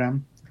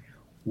program,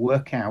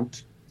 work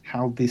out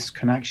how this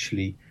can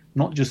actually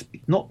not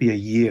be a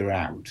year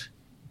out,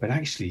 but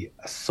actually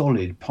a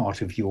solid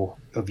part of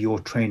your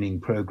training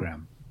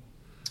program.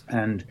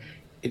 And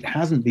it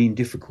hasn't been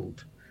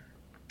difficult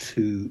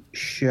to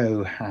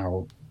show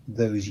how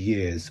those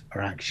years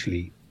are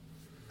actually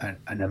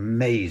an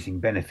amazing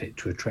benefit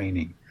to a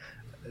training.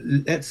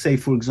 Let's say,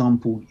 for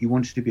example, you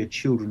wanted to be a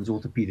children's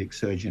orthopaedic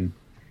surgeon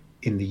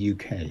in the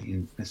UK,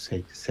 in, let's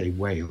say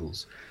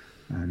Wales,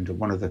 and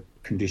one of the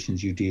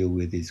conditions you deal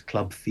with is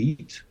club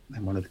feet,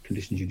 and one of the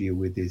conditions you deal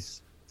with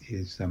is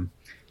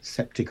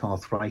septic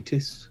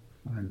arthritis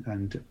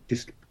and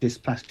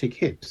dysplastic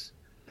hips.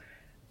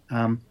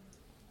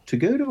 To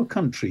go to a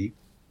country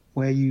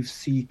where you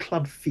see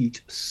club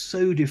feet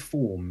so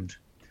deformed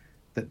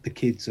that the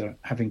kids are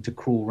having to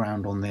crawl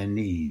around on their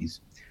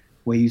knees,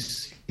 where you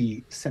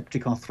see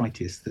septic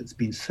arthritis that's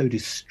been so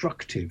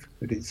destructive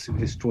that it's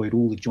destroyed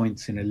all the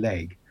joints in a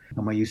leg,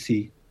 and where you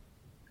see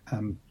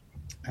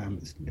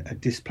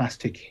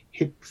dysplastic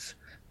hips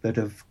that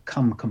have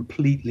come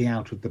completely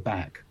out of the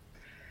back.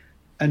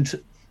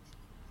 And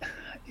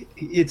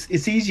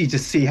it's easy to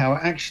see how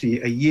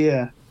actually a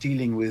year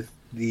dealing with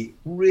the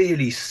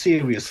really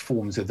serious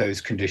forms of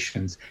those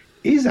conditions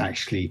is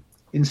actually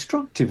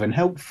instructive and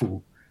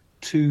helpful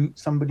to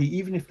somebody,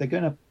 even if they're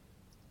going to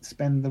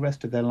spend the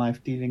rest of their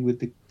life dealing with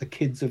the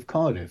kids of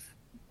Cardiff.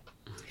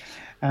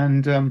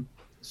 And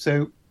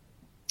so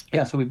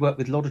we've worked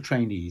with a lot of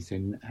trainees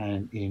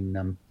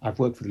I've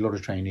worked with a lot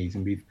of trainees,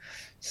 and we've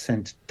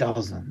sent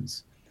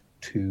dozens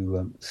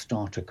to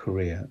start a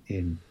career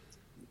in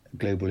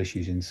global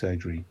issues in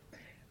surgery.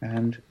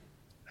 And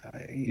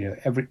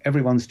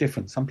everyone's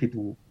different. Some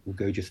people will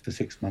go just for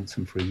 6 months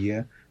and for a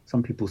year.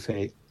 Some people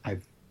say,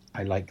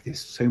 I like this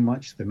so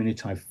much, the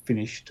minute I've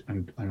finished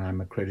and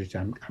I'm accredited,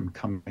 I'm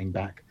coming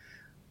back.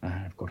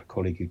 I've got a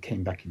colleague who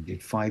came back and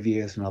did 5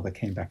 years, another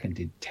came back and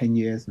did 10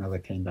 years, another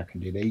came back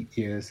and did 8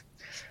 years.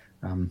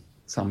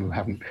 Some who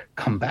haven't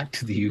come back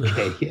to the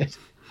UK yet.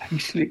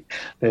 Actually,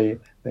 they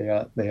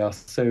are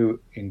so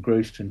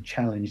engrossed and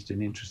challenged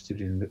and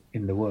interested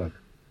in the work.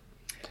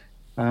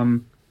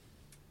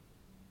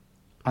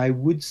 I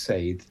would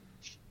say that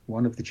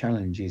one of the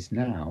challenges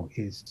now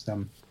is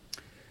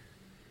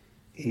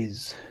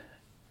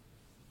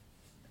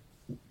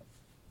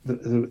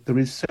there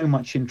is so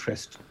much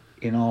interest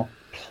in our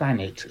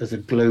planet as a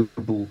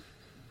global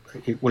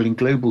in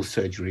global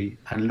surgery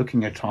and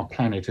looking at our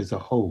planet as a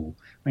whole.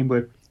 I mean,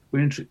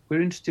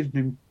 we're interested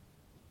in,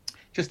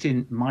 just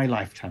in my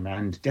lifetime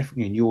and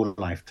definitely in your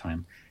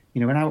lifetime.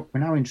 We're now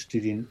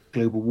interested in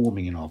global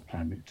warming in our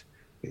planet.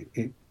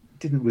 It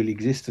didn't really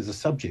exist as a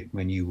subject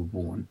when you were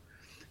born,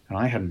 and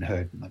I hadn't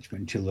heard much of it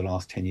until the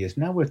last 10 years.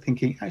 Now we're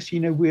thinking,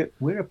 actually,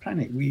 we're a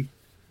planet. We're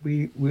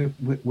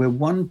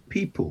one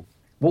people.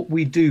 What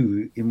we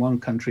do in one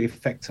country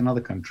affects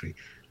another country.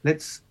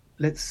 Let's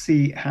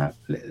see how.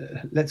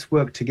 Let's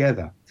work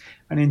together,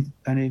 and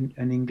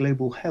in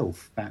global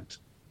health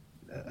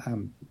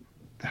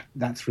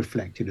that's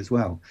reflected as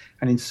well.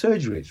 And in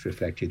surgery, it's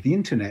reflected. The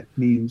internet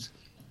means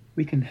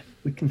we can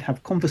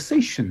have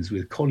conversations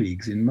with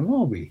colleagues in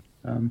Malawi.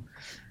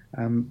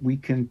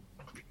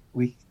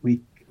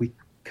 We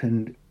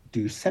can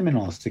do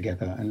seminars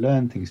together and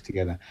learn things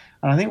together.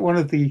 And I think one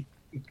of the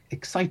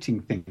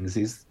exciting things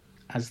is,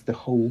 as the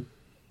whole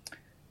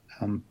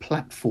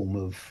platform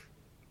of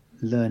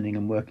learning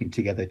and working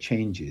together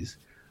changes,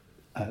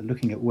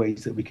 looking at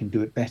ways that we can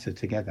do it better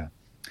together.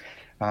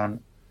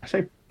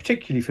 So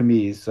particularly for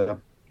me is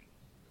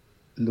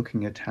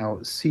looking at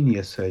how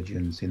senior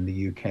surgeons in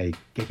the UK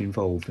get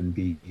involved and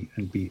be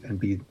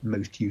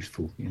most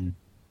useful in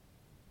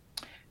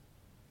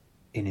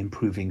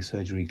improving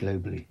surgery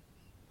globally.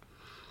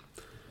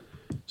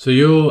 So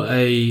you're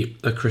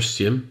a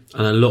Christian,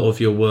 and a lot of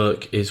your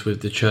work is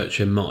with the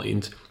church in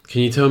mind.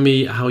 Can you tell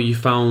me how you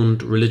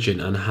found religion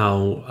and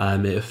how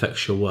it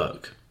affects your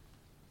work?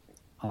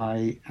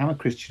 I am a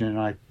Christian,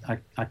 and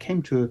I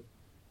came to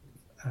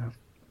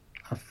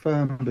a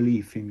firm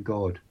belief in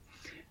God,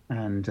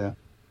 and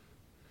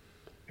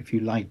if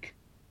you like,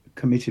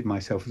 committed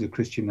myself as a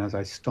Christian as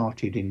I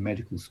started in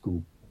medical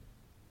school.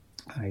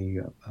 I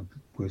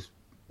was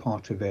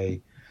part of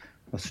a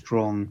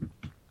strong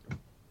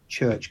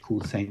church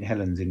called St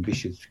Helens in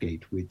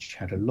Bishopsgate, which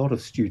had a lot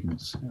of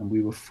students, and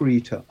we were free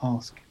to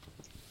ask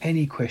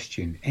any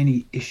question,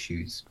 any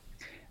issues,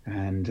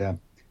 and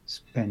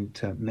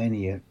spent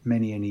many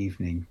an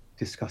evening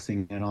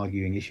discussing and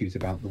arguing issues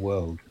about the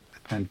world.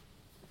 And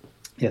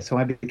so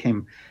I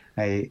became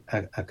a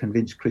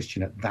convinced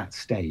Christian at that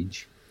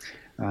stage.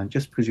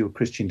 Just because you're a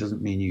Christian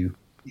doesn't mean you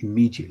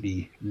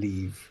immediately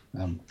leave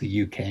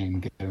the UK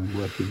and go and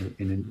work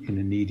in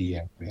a needy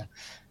area.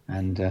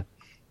 And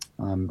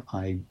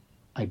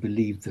I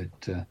believe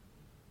that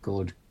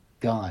God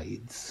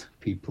guides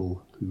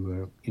people who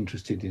are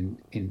interested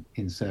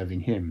in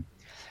serving Him.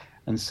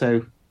 And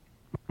so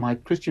my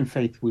Christian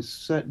faith was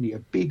certainly a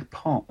big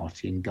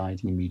part in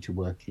guiding me to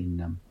work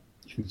in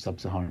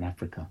sub-Saharan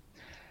Africa,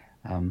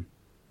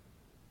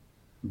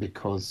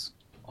 because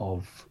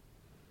of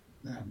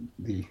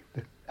the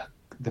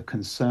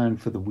concern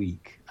for the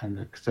weak, and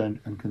the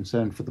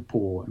concern for the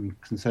poor, and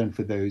concern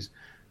for those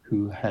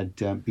who had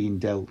been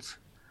dealt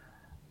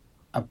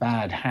a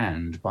bad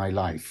hand by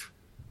life.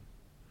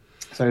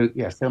 So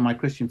my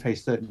Christian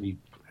faith certainly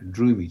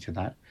drew me to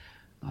that.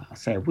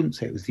 I wouldn't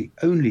say it was the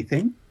only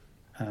thing,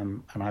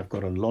 and I've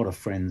got a lot of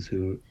friends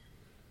who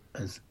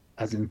are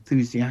as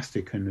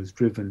enthusiastic and as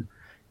driven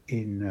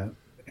in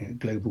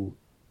global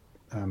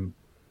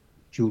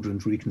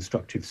children's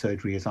reconstructive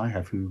surgery as I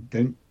have, who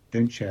don't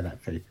share that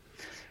faith.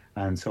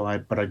 And so I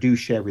do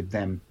share with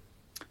them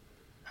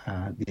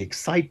the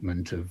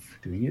excitement of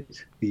doing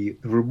it, the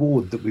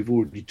reward that we've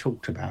already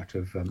talked about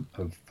of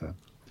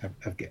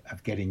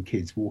getting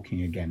kids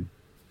walking again,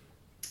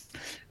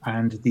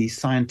 and the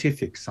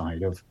scientific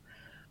side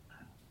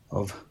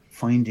of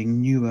finding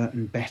newer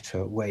and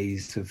better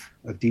ways of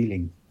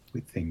dealing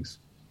with things.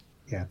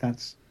 Yeah,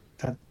 that's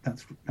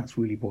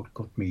really what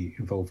got me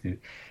involved in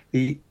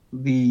it.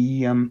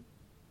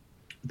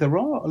 There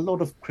are a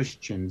lot of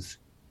Christians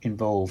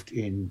involved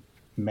in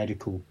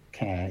medical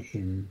care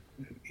in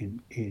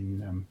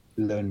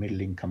low and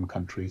middle income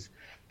countries,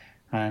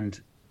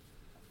 and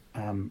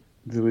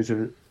there is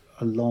a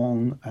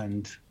long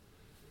and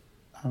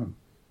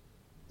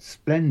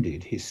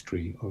splendid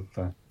history of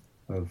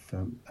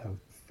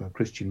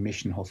Christian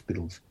mission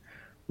hospitals,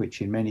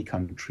 which in many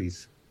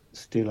countries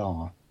still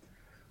are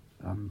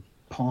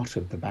part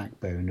of the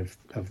backbone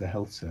of the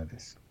health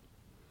service.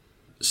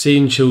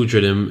 Seeing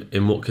children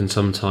in what can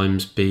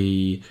sometimes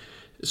be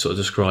sort of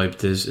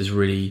described as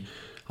really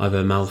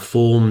either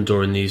malformed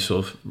or in these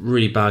sort of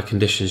really bad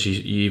conditions,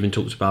 you even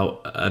talked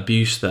about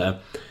abuse there.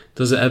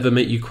 Does it ever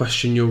make you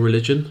question your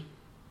religion?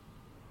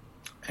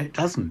 It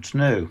doesn't.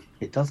 No,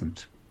 it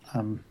doesn't.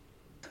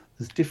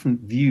 There's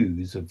different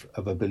views of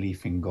a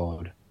belief in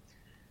God,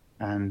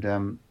 and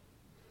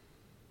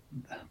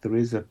there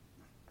is a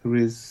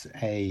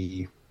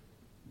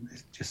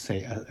let's just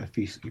say if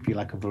you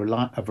like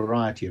a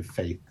variety of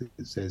faith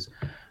that says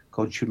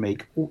God should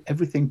make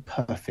everything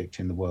perfect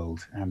in the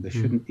world, and there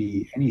shouldn't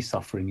be any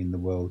suffering in the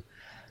world.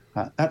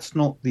 That's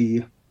not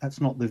the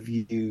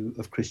view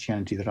of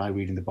Christianity that I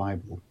read in the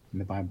Bible. In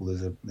the Bible,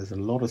 there's a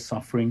lot of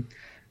suffering.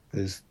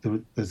 There's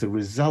a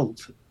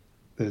result.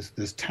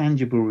 There's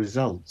tangible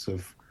results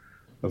of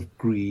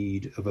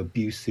greed, of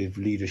abusive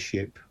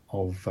leadership,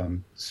 of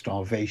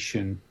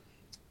starvation,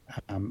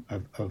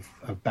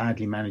 of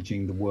badly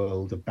managing the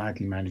world, of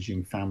badly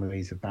managing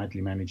families, of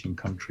badly managing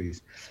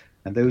countries.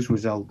 And those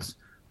results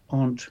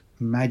aren't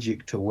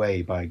magicked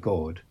away by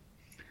God.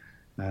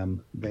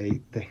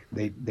 They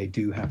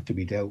do have to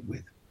be dealt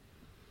with.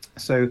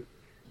 So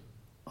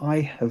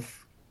I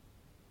have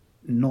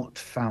not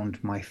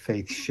found my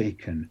faith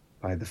shaken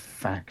by the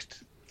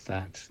fact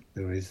that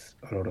there is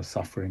a lot of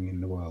suffering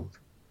in the world.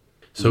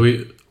 So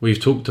we've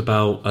talked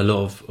about a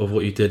lot of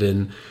what you did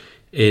in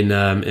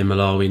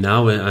Malawi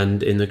now,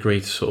 and in the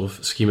greater sort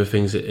of scheme of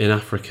things in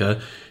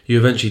Africa. You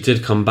eventually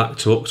did come back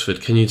to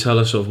Oxford. Can you tell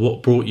us sort of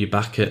what brought you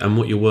back and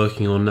what you're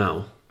working on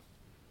now?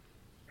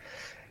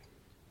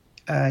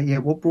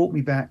 What brought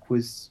me back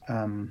was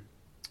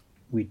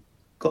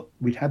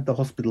we'd had the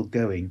hospital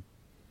going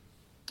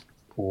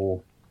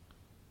for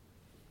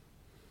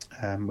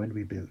when did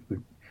we build?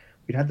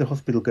 We'd had the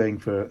hospital going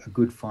for a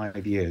good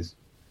 5 years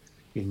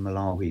in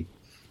Malawi,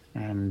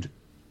 and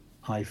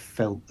I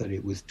felt that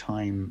it was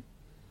time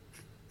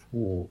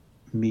for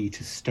me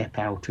to step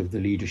out of the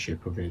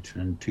leadership of it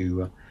and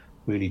to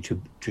really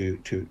to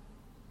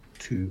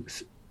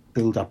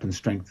build up and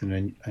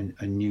strengthen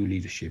a new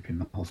leadership in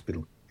the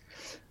hospital.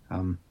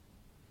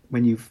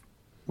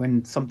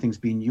 When something's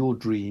been your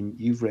dream,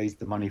 you've raised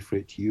the money for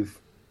it,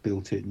 you've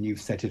built it, and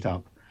you've set it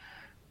up.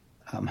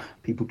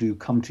 People do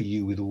come to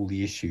you with all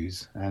the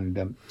issues,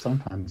 and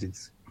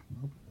sometimes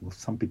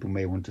some people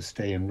may want to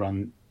stay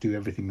and do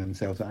everything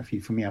themselves. Actually,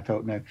 for me, I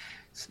felt no,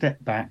 step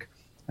back,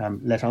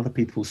 let other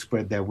people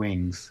spread their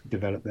wings,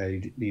 develop their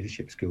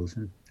leadership skills,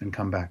 and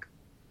come back.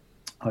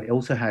 I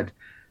also had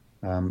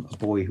a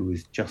boy who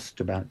was just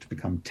about to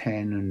become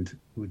 10 and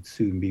would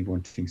soon be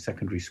wanting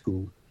secondary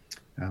school.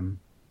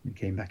 He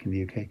came back in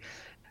the UK,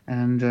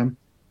 and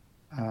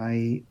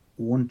I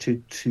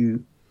wanted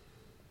to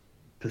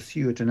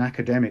pursue at an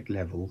academic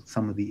level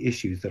some of the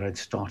issues that I'd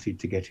started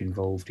to get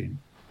involved in,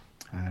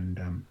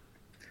 and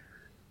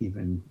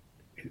even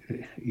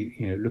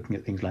looking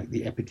at things like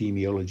the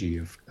epidemiology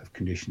of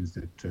conditions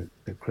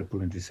that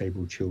cripple and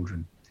disable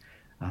children,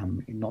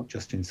 not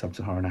just in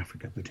sub-Saharan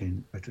Africa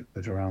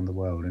but around the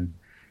world. And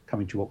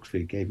coming to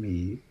Oxford gave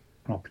me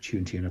an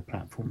opportunity and a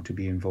platform to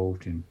be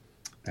involved in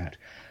that.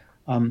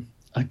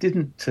 I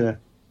didn't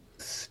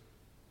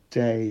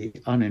stay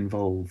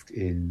uninvolved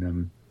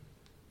in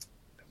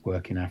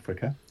work in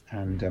Africa,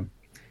 and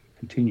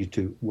continued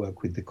to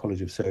work with the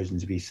College of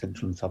Surgeons of East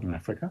Central and Southern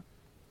Africa.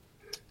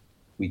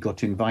 We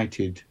got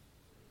invited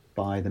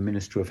by the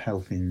Minister of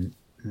Health in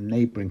the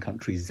neighbouring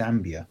country,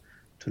 Zambia,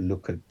 to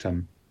look at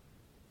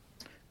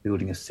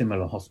building a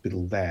similar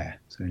hospital there.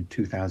 So in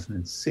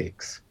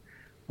 2006,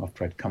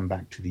 after I'd come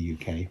back to the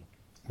UK,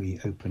 we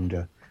opened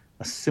a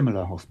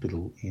similar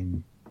hospital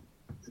in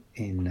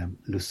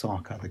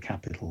Lusaka, the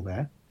capital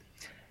there.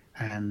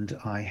 And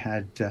I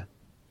had,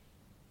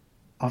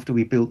 after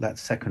we built that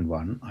second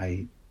one,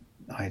 I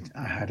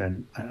had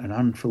an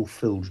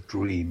unfulfilled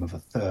dream of a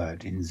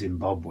third in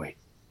Zimbabwe,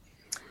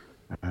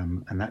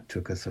 and that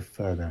took us a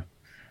further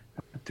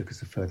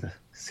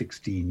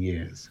 16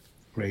 years,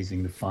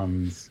 raising the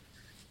funds,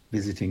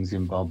 visiting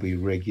Zimbabwe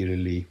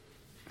regularly,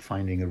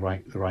 finding the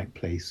right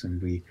place,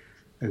 and we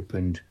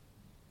opened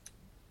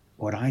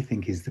what I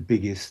think is the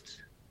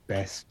biggest,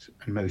 best,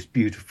 and most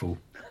beautiful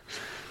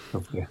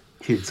of the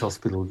kids'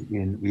 hospitals.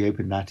 We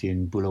opened that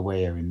in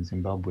Bulawayo in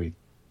Zimbabwe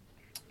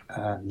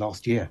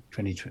last year,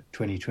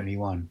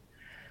 2021.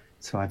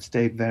 So I've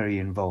stayed very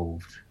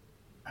involved,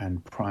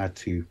 and prior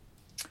to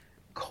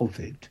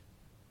COVID,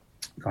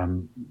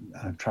 I'm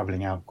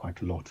traveling out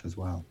quite a lot as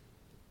well.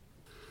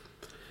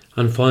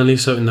 And finally,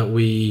 something that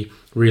we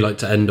really like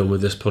to end on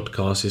with this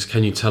podcast is,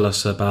 can you tell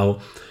us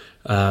about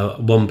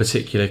one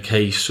particular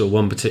case or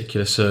one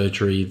particular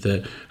surgery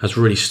that has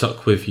really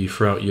stuck with you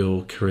throughout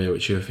your career,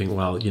 which you think,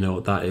 well,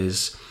 that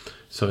is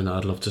something that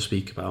I'd love to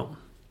speak about?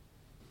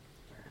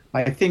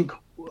 I think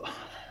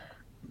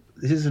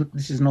this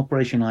is an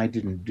operation I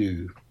didn't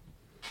do,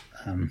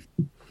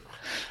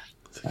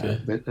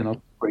 but an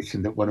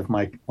operation that one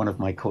of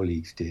my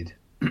colleagues did,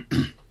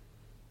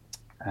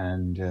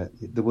 and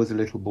there was a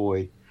little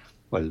boy,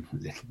 about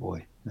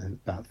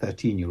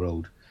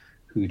 13-year-old,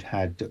 who'd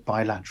had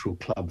bilateral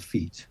club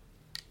feet,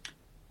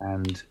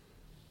 and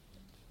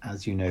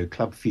as you know,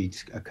 club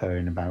feet occur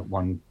in about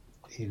one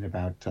in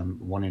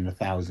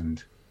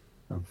 1,000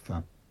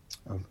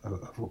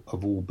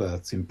 of all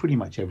births in pretty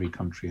much every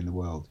country in the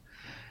world.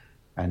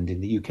 And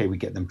in the UK, we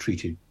get them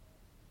treated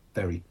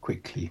very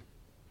quickly.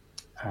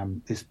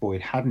 This boy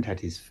hadn't had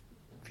his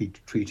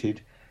feet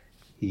treated.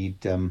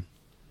 He'd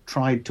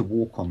tried to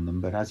walk on them,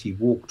 but as he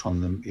walked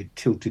on them, it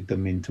tilted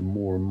them into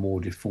more and more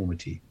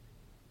deformity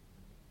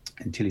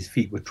until his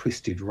feet were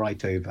twisted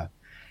right over.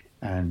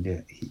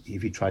 And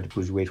if he tried to put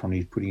his weight on, he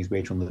was putting his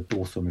weight on the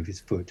dorsum of his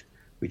foot,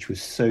 which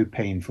was so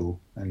painful,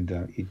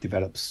 and he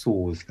developed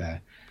sores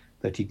there,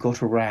 that he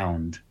got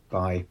around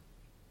by,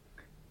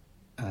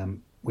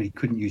 when he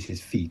couldn't use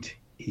his feet,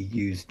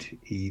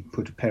 he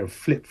put a pair of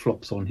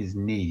flip-flops on his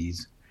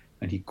knees,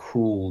 and he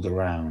crawled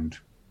around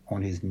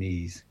on his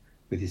knees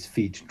with his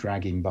feet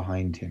dragging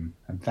behind him,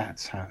 and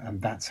that's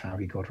how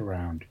he got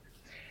around.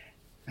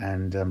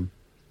 And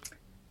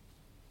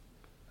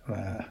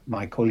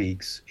my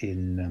colleagues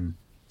in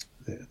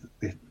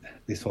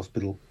this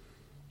hospital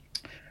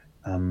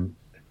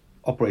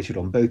operated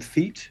on both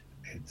feet.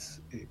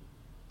 It's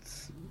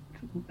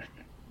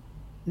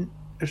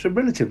a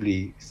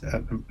relatively,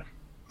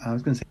 I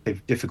was going to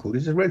say difficult.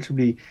 It's a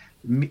relatively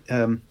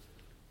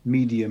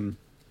medium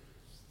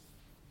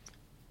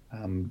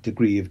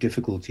degree of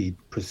difficulty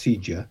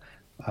procedure,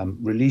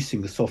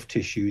 releasing the soft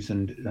tissues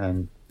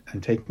and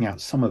taking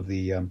out some of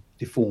the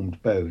deformed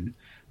bone,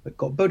 but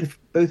got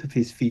both of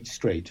his feet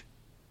straight.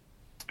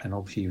 And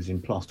obviously he was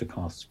in plaster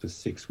casts for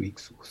 6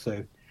 weeks or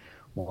so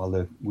while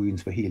the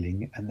wounds were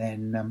healing. And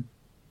then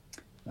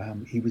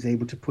he was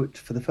able to put,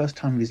 for the first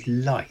time in his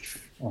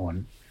life,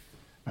 on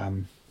a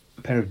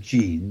pair of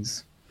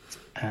jeans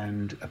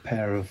and a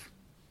pair of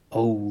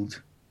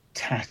old,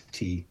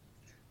 tatty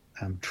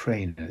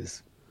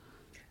trainers,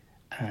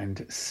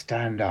 and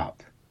stand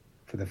up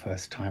for the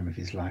first time of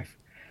his life.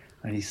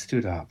 And he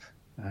stood up,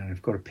 and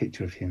I've got a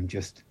picture of him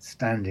just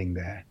standing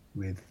there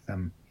with a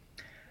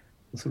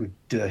sort of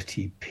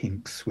dirty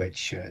pink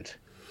sweatshirt.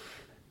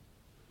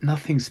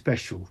 Nothing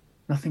special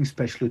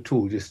at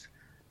all, just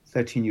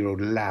 13-year-old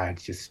lad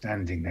just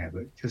standing there,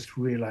 but just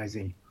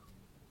realizing,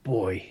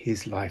 boy,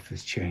 his life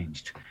has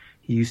changed.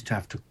 He used to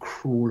have to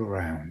crawl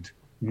around,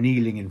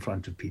 kneeling in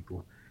front of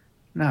people.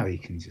 Now he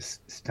can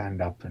just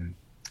stand up and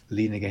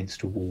lean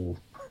against a wall,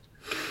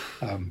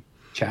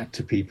 chat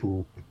to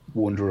people,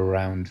 wander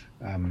around.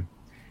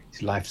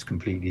 His life's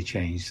completely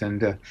changed,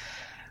 and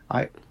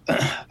I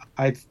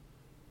think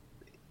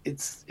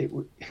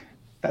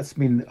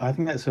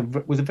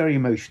that was a very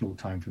emotional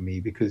time for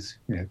me, because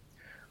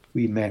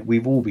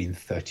we've all been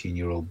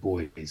 13-year-old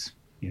boys.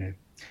 Your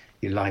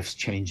life's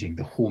changing,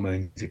 the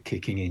hormones are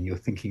kicking in, you're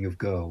thinking of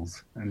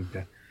girls,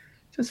 and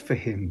just for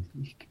him,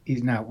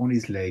 he's now on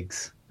his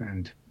legs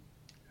and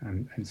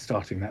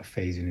starting that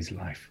phase in his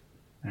life,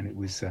 and it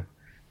was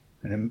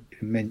an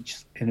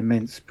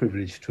immense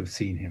privilege to have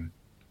seen him,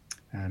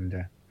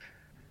 and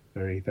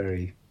very,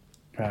 very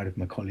proud of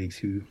my colleagues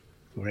who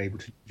were able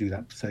to do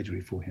that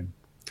surgery for him.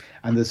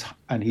 And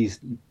he's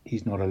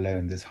not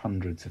alone. There's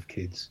hundreds of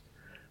kids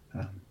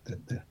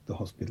that the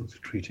hospitals are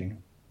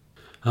treating.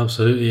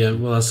 Absolutely, yeah.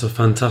 Well, that's a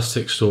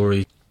fantastic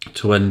story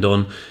to end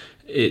on.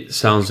 It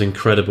sounds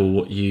incredible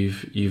what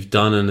you've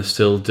done and are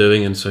still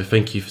doing, and so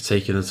thank you for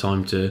taking the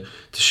time to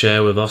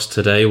share with us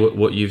today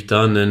what you've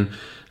done,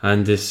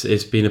 and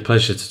it's been a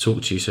pleasure to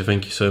talk to you. So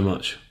thank you so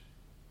much.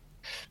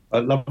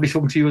 Lovely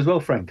talking to you as well,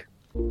 Frank.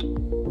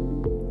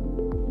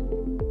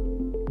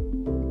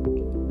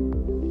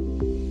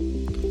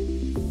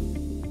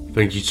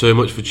 Thank you so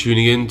much for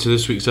tuning in to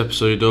this week's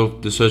episode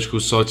of the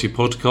Surgical Society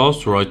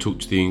podcast, where I talk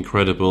to the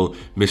incredible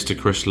Mr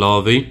Chris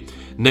Lavy.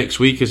 Next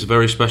week is a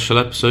very special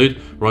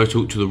episode where I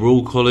talk to the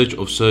Royal College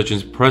of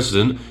Surgeons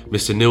President,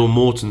 Mr Neil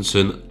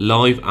Mortensen,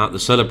 live at the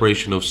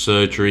Celebration of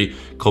Surgery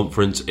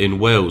conference in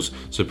Wales.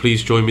 So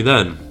please join me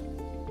then.